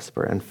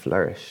prosper and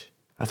flourish.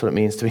 That's what it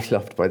means to be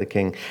loved by the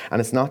king.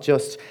 And it's not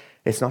just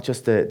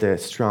the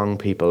strong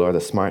people or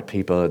the smart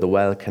people or the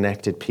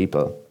well-connected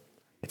people.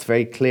 It's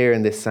very clear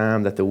in this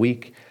psalm that the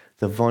weak,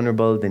 the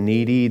vulnerable, the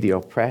needy, the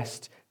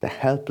oppressed, the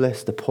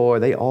helpless, the poor,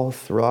 they all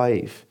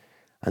thrive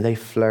and they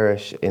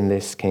flourish in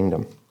this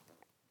kingdom.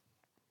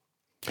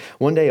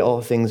 One day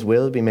all things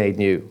will be made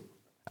new,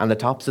 and the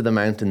tops of the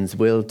mountains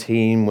will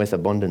teem with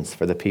abundance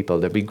for the people.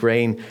 There'll be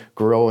grain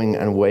growing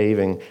and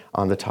waving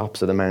on the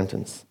tops of the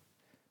mountains.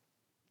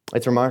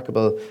 It's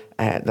remarkable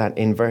that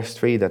in verse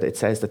 3 that it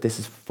says that this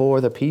is for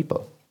the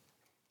people.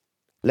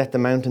 Let the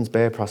mountains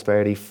bear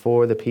prosperity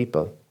for the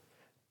people.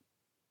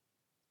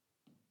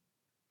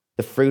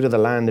 The fruit of the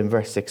land in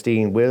verse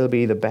 16 will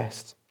be the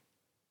best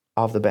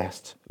of the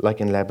best, like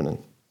in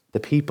Lebanon. The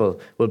people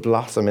will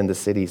blossom in the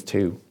cities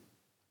too.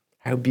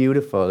 How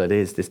beautiful it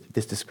is, this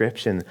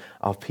description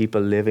of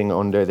people living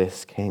under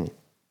this king.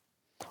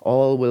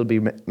 All will be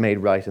made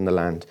right in the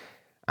land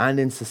and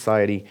in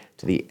society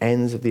to the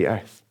ends of the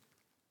earth.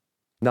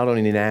 Not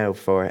only now,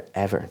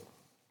 forever.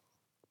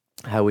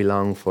 How we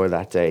long for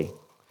that day.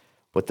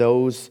 But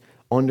those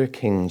under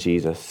King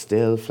Jesus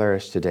still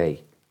flourish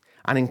today,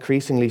 and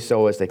increasingly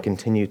so as they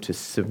continue to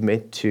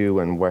submit to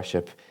and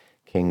worship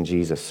King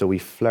Jesus. So we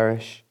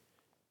flourish,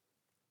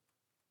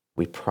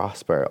 we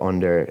prosper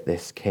under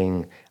this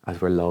King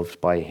as we're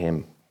loved by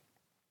him.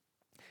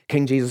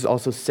 King Jesus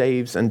also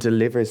saves and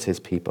delivers his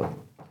people.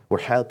 We're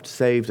helped,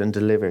 saved and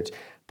delivered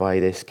by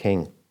this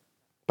King,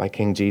 by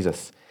King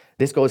Jesus.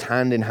 This goes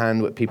hand in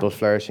hand with people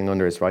flourishing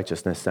under his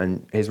righteousness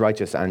and his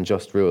righteous and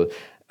just rule.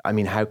 I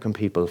mean, how can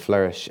people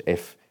flourish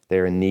if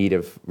they're in need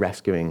of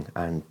rescuing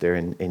and they're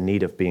in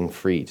need of being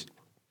freed?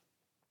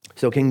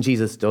 So King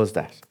Jesus does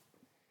that.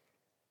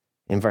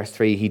 In verse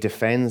 3, he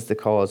defends the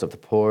cause of the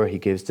poor, he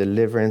gives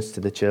deliverance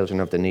to the children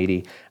of the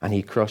needy, and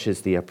he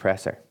crushes the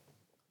oppressor.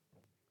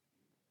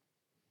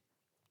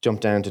 Jump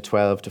down to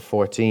 12 to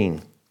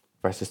 14,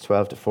 verses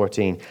 12 to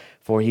 14.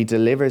 For he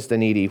delivers the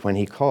needy when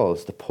he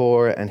calls, the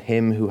poor and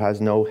him who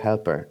has no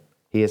helper.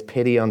 He has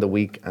pity on the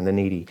weak and the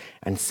needy,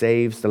 and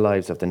saves the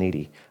lives of the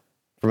needy.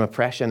 From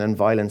oppression and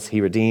violence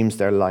he redeems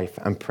their life,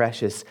 and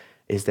precious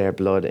is their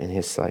blood in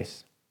his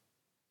sight.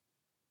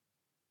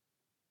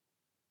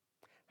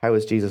 How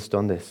has Jesus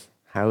done this?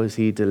 How has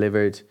he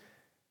delivered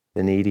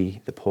the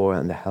needy, the poor,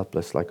 and the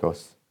helpless like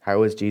us?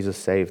 How has Jesus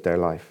saved their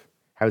life?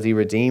 How has he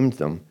redeemed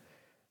them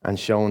and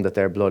shown that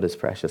their blood is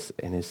precious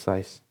in his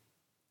sight?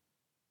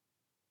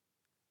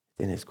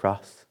 In his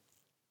cross.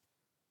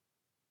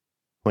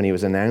 When he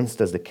was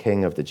announced as the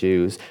King of the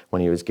Jews,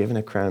 when he was given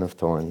a crown of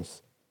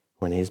thorns,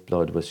 when his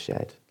blood was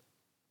shed.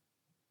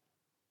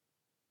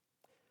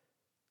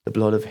 The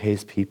blood of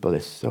his people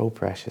is so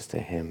precious to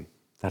him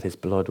that his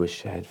blood was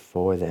shed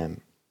for them.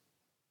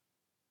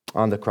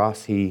 On the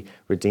cross, he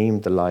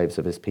redeemed the lives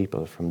of his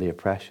people from the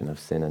oppression of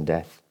sin and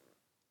death.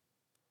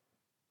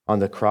 On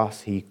the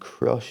cross, he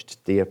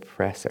crushed the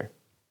oppressor.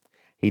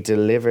 He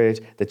delivered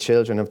the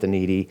children of the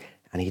needy,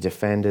 and he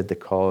defended the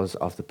cause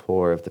of the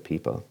poor of the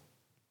people.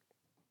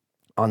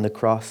 On the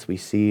cross, we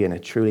see in a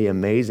truly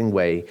amazing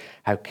way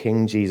how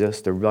King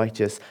Jesus, the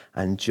righteous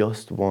and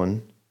just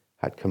one,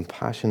 had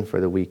compassion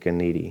for the weak and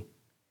needy,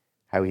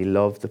 how he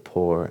loved the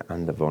poor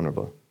and the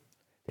vulnerable.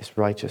 This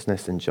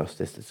righteousness and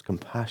justice, this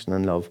compassion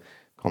and love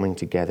coming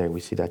together, we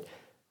see that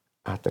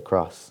at the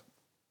cross.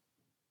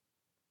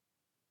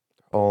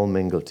 All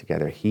mingled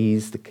together.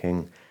 He's the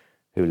King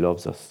who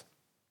loves us.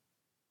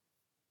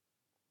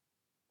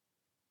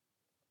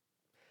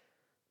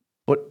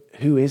 But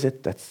who is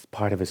it that's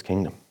part of his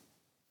kingdom?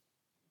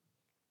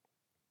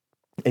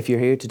 If you're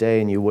here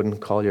today and you wouldn't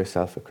call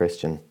yourself a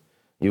Christian,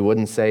 you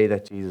wouldn't say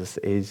that Jesus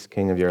is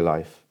King of your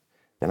life,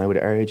 then I would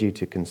urge you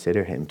to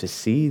consider him, to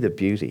see the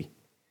beauty,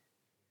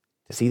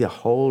 to see the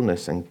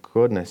wholeness and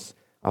goodness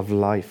of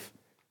life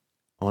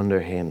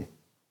under him,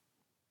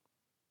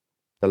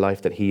 the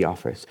life that he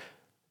offers,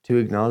 to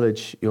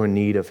acknowledge your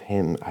need of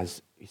him.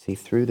 As you see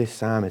through this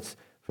psalm, it's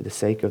for the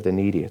sake of the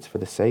needy, it's for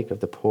the sake of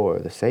the poor,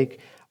 the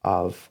sake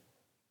of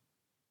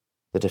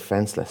the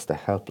defenseless, the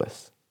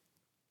helpless.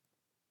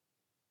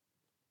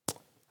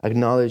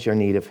 Acknowledge your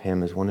need of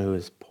him as one who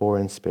is poor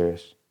in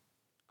spirit.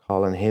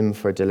 Call on him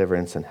for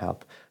deliverance and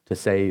help to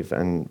save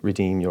and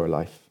redeem your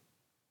life.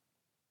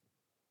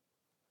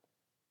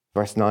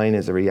 Verse 9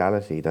 is a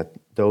reality that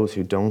those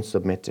who don't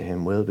submit to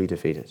him will be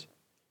defeated.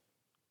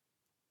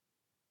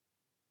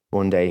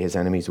 One day his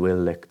enemies will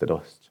lick the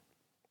dust.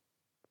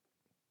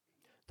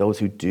 Those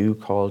who do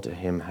call to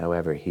him,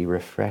 however, he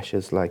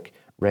refreshes like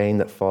rain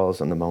that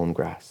falls on the mown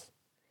grass,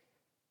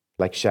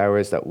 like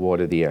showers that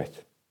water the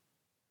earth.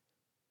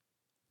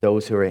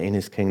 Those who are in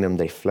his kingdom,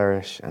 they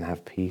flourish and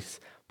have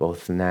peace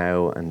both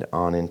now and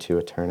on into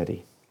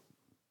eternity.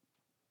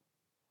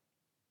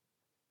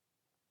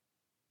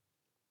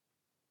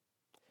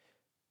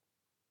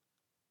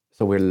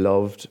 So we're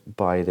loved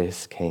by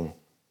this King.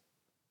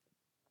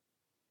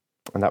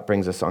 And that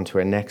brings us on to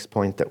our next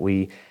point, that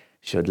we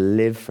should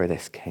live for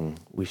this King.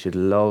 We should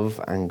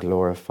love and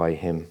glorify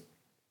him.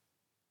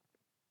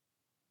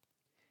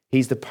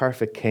 He's the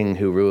perfect King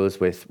who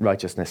rules with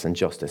righteousness and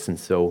justice, and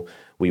so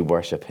we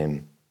worship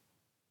him.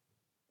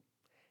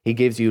 He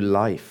gives you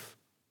life,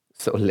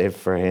 so live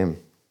for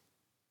him.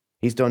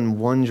 He's done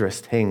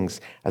wondrous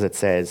things, as it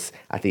says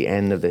at the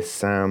end of this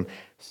psalm,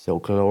 so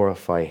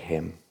glorify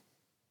him.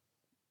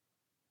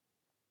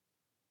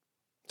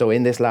 So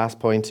in this last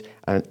point,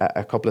 and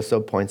a couple of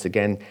sub-points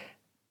again,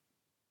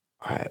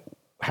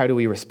 how do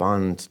we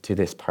respond to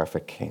this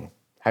perfect King?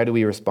 How do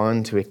we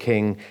respond to a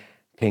King,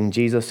 King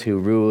Jesus, who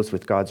rules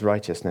with God's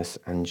righteousness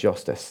and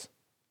justice?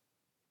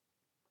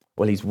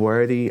 Well, he's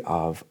worthy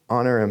of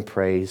honor and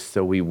praise,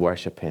 so we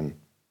worship him.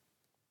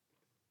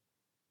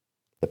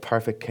 The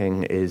perfect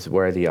King is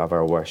worthy of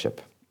our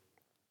worship.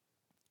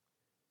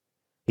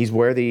 He's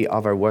worthy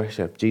of our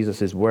worship.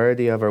 Jesus is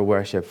worthy of our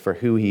worship for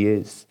who he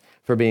is,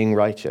 for being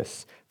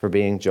righteous, for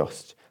being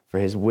just, for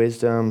his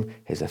wisdom,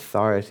 his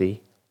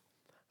authority,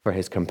 for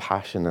his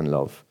compassion and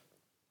love.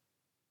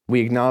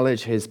 We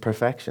acknowledge his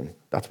perfection.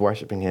 That's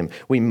worshipping him.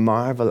 We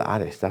marvel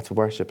at it. That's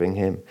worshipping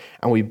him.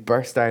 And we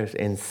burst out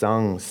in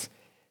songs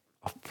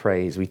of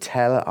praise. We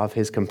tell of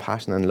his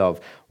compassion and love,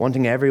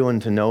 wanting everyone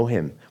to know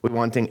him. We're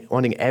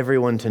wanting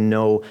everyone to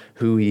know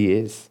who he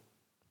is.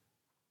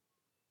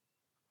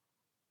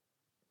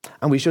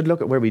 And we should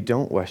look at where we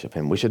don't worship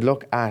him. We should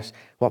look at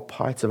what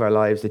parts of our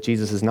lives that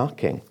Jesus is not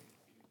king.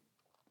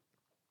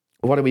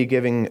 What are we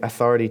giving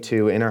authority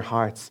to in our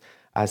hearts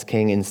as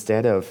king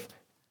instead of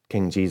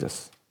King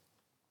Jesus?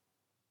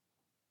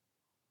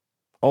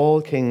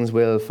 All kings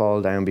will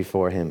fall down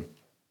before him.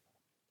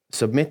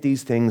 Submit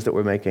these things that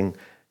we're making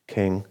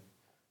king.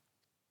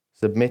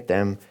 Submit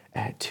them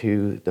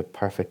to the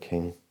perfect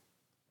king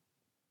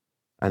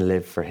and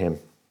live for him.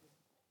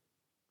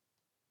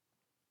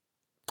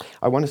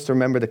 I want us to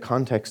remember the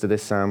context of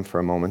this psalm for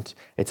a moment.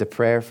 It's a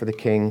prayer for the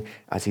king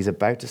as he's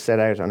about to set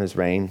out on his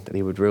reign, that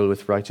he would rule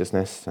with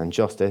righteousness and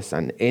justice,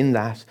 and in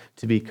that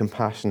to be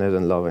compassionate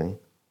and loving.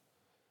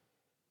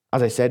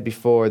 As I said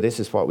before, this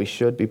is what we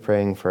should be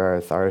praying for our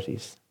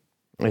authorities.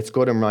 It's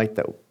good and right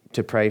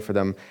to pray for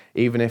them,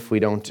 even if we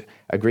don't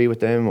agree with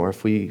them or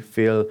if we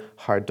feel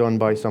hard done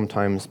by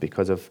sometimes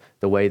because of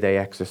the way they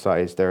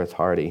exercise their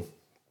authority.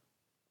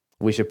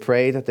 We should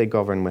pray that they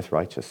govern with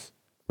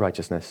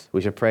righteousness.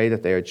 We should pray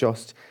that they are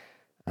just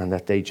and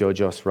that they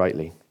judge us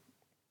rightly.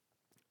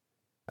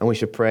 And we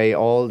should pray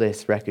all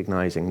this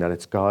recognizing that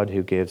it's God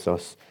who gives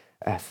us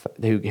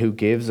who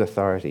gives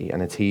authority,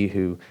 and it's he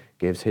who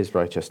gives his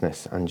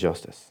righteousness and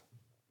justice.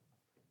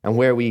 And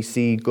where we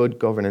see good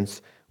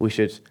governance, we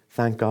should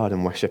thank God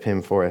and worship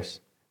him for it.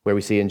 Where we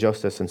see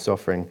injustice and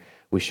suffering,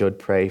 we should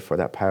pray for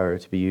that power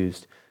to be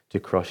used to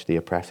crush the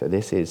oppressor.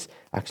 This is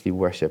actually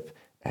worship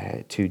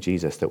to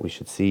Jesus, that we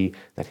should see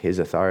that his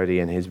authority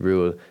and his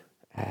rule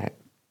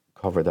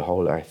cover the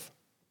whole earth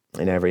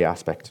in every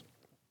aspect.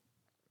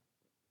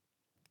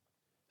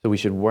 So we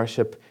should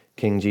worship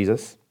King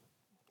Jesus.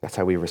 That's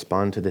how we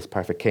respond to this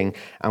perfect king.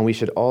 And we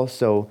should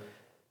also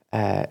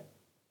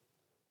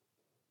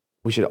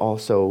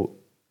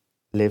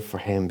live for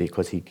him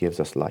because he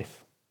gives us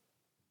life.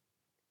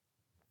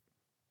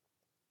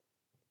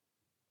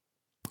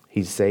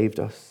 He's saved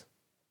us.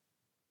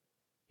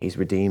 He's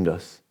redeemed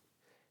us.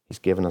 He's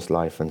given us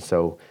life, and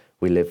so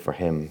we live for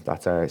him.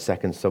 That's our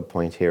second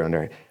subpoint here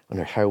under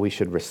how we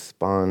should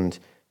respond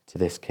to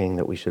this king,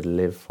 that we should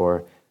live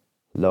for,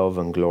 love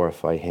and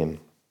glorify him.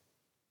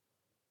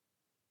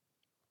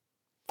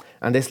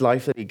 And this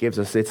life that he gives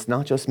us, it's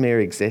not just mere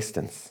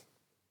existence,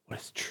 but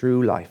it's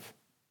true life.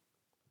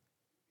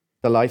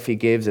 The life he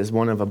gives is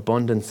one of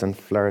abundance and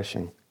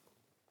flourishing.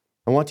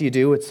 And what do you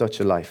do with such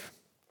a life?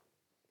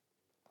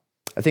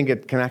 I think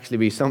it can actually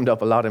be summed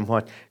up a lot in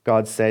what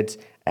God said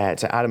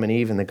to Adam and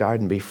Eve in the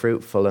garden: be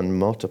fruitful and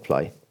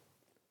multiply.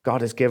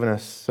 God has given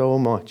us so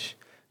much,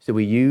 so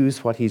we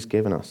use what he's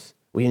given us.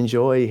 We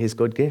enjoy his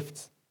good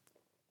gifts.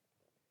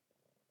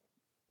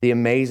 The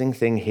amazing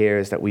thing here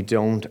is that we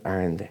don't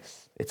earn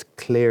this. It's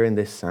clear in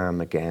this psalm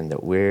again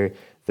that we're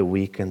the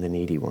weak and the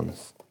needy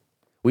ones.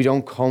 We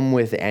don't come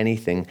with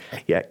anything,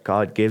 yet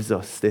God gives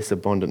us this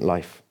abundant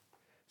life.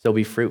 So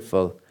be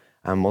fruitful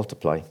and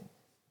multiply.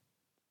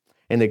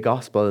 In the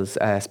Gospels,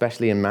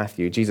 especially in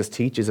Matthew, Jesus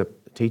teaches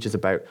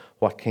about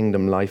what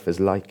kingdom life is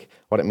like,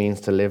 what it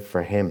means to live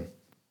for him.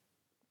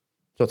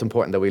 So it's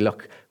important that we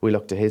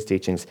look to his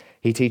teachings.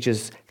 He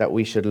teaches that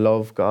we should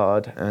love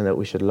God and that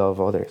we should love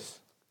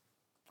others.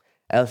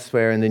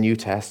 Elsewhere in the New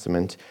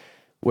Testament,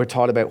 we're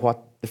taught about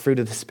what the fruit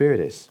of the Spirit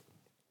is.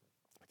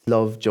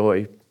 Love,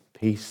 joy,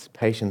 peace,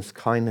 patience,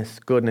 kindness,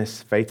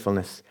 goodness,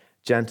 faithfulness,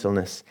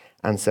 gentleness,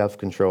 and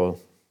self-control.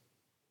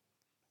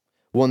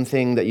 One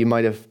thing that you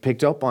might have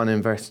picked up on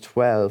in verse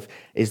 12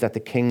 is that the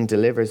king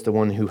delivers the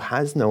one who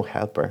has no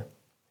helper.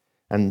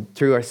 And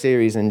through our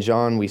series in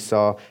John, we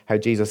saw how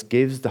Jesus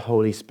gives the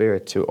Holy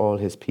Spirit to all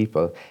his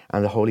people,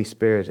 and the Holy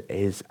Spirit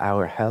is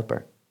our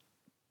helper.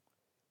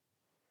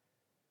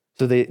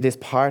 So this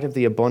part of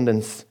the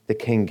abundance the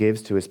king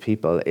gives to his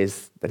people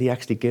is that he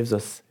actually gives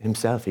us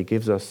himself. He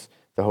gives us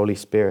the Holy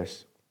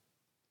Spirit.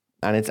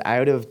 And it's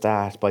out of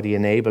that, by the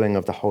enabling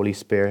of the Holy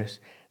Spirit,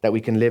 that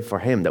we can live for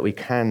him, that we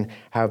can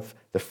have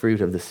the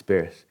fruit of the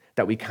Spirit,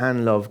 that we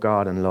can love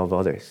God and love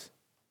others.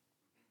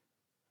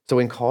 So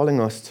in calling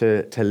us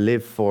to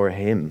live for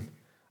him,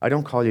 I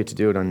don't call you to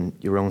do it on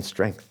your own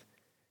strength.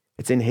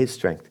 It's in his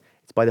strength.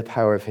 It's by the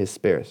power of his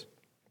Spirit.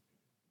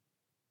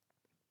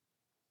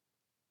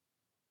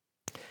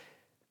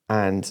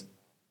 And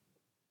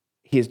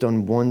he has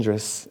done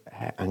wondrous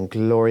and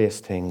glorious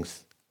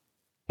things.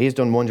 He has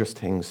done wondrous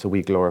things, so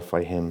we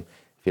glorify him.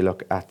 If you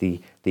look at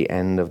the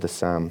end of the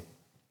psalm.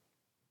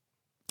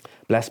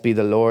 Blessed be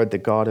the Lord, the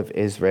God of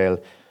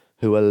Israel,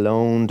 who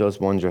alone does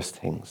wondrous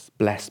things.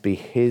 Blessed be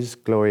his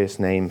glorious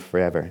name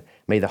forever.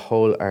 May the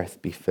whole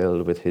earth be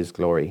filled with his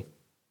glory.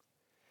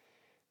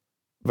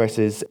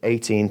 verses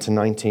 18 to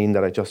 19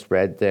 that I just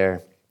read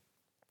there,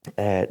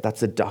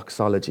 that's a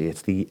doxology.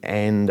 It's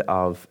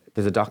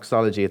there's a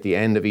doxology at the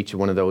end of each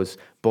one of those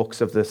books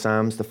of the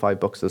Psalms, the 5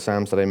 books of the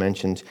Psalms that I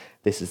mentioned.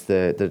 This is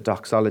the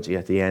doxology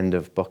at the end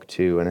of book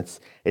 2, and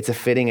it's a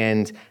fitting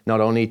end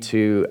not only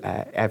to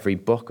every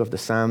book of the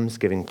Psalms,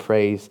 giving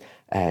praise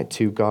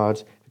to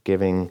God,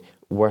 giving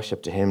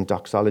worship to him.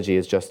 Doxology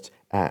is just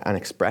an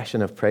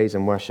expression of praise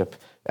and worship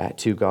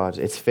to God.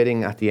 It's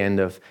fitting at the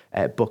end of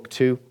book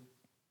 2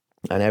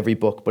 and every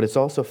book, but it's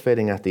also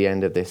fitting at the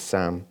end of this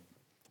psalm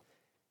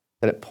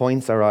that it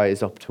points our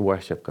eyes up to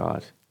worship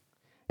God.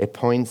 It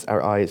points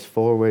our eyes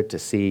forward to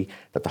see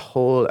that the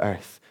whole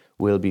earth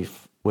will be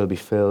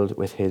filled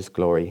with his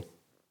glory.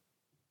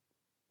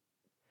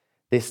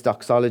 This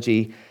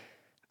doxology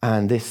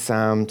and this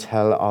psalm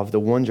tell of the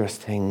wondrous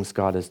things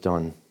God has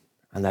done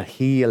and that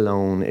he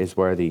alone is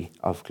worthy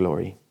of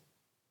glory.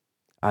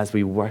 As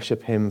we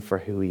worship him for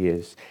who he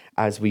is,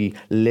 as we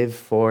live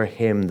for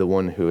him, the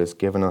one who has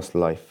given us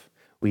life,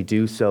 we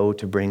do so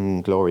to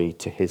bring glory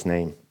to his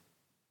name.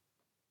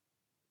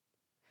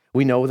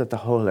 We know that the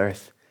whole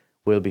earth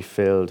will be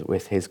filled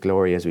with his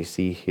glory, as we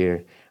see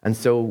here. And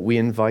so we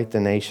invite the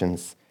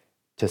nations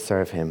to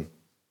serve him.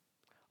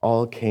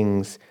 All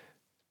kings,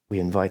 we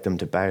invite them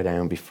to bow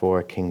down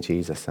before King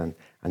Jesus, and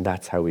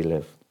that's how we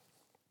live.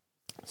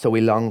 So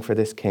we long for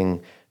this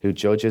king who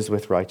judges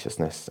with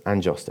righteousness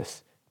and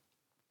justice,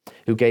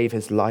 who gave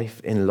his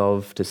life in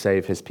love to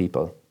save his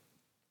people,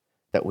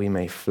 that we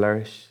may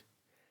flourish,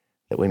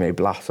 that we may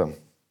blossom.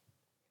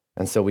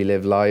 And so we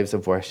live lives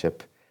of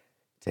worship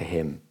to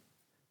him,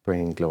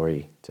 bringing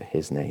glory to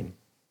his name.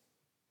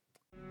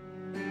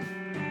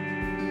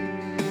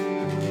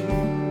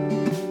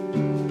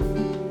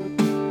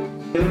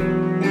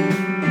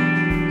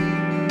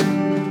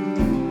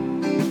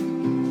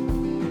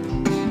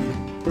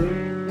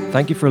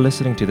 Thank you for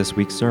listening to this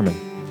week's sermon.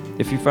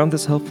 If you found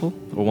this helpful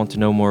or want to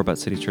know more about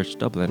City Church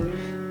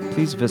Dublin,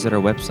 please visit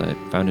our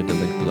website found in the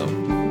link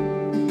below.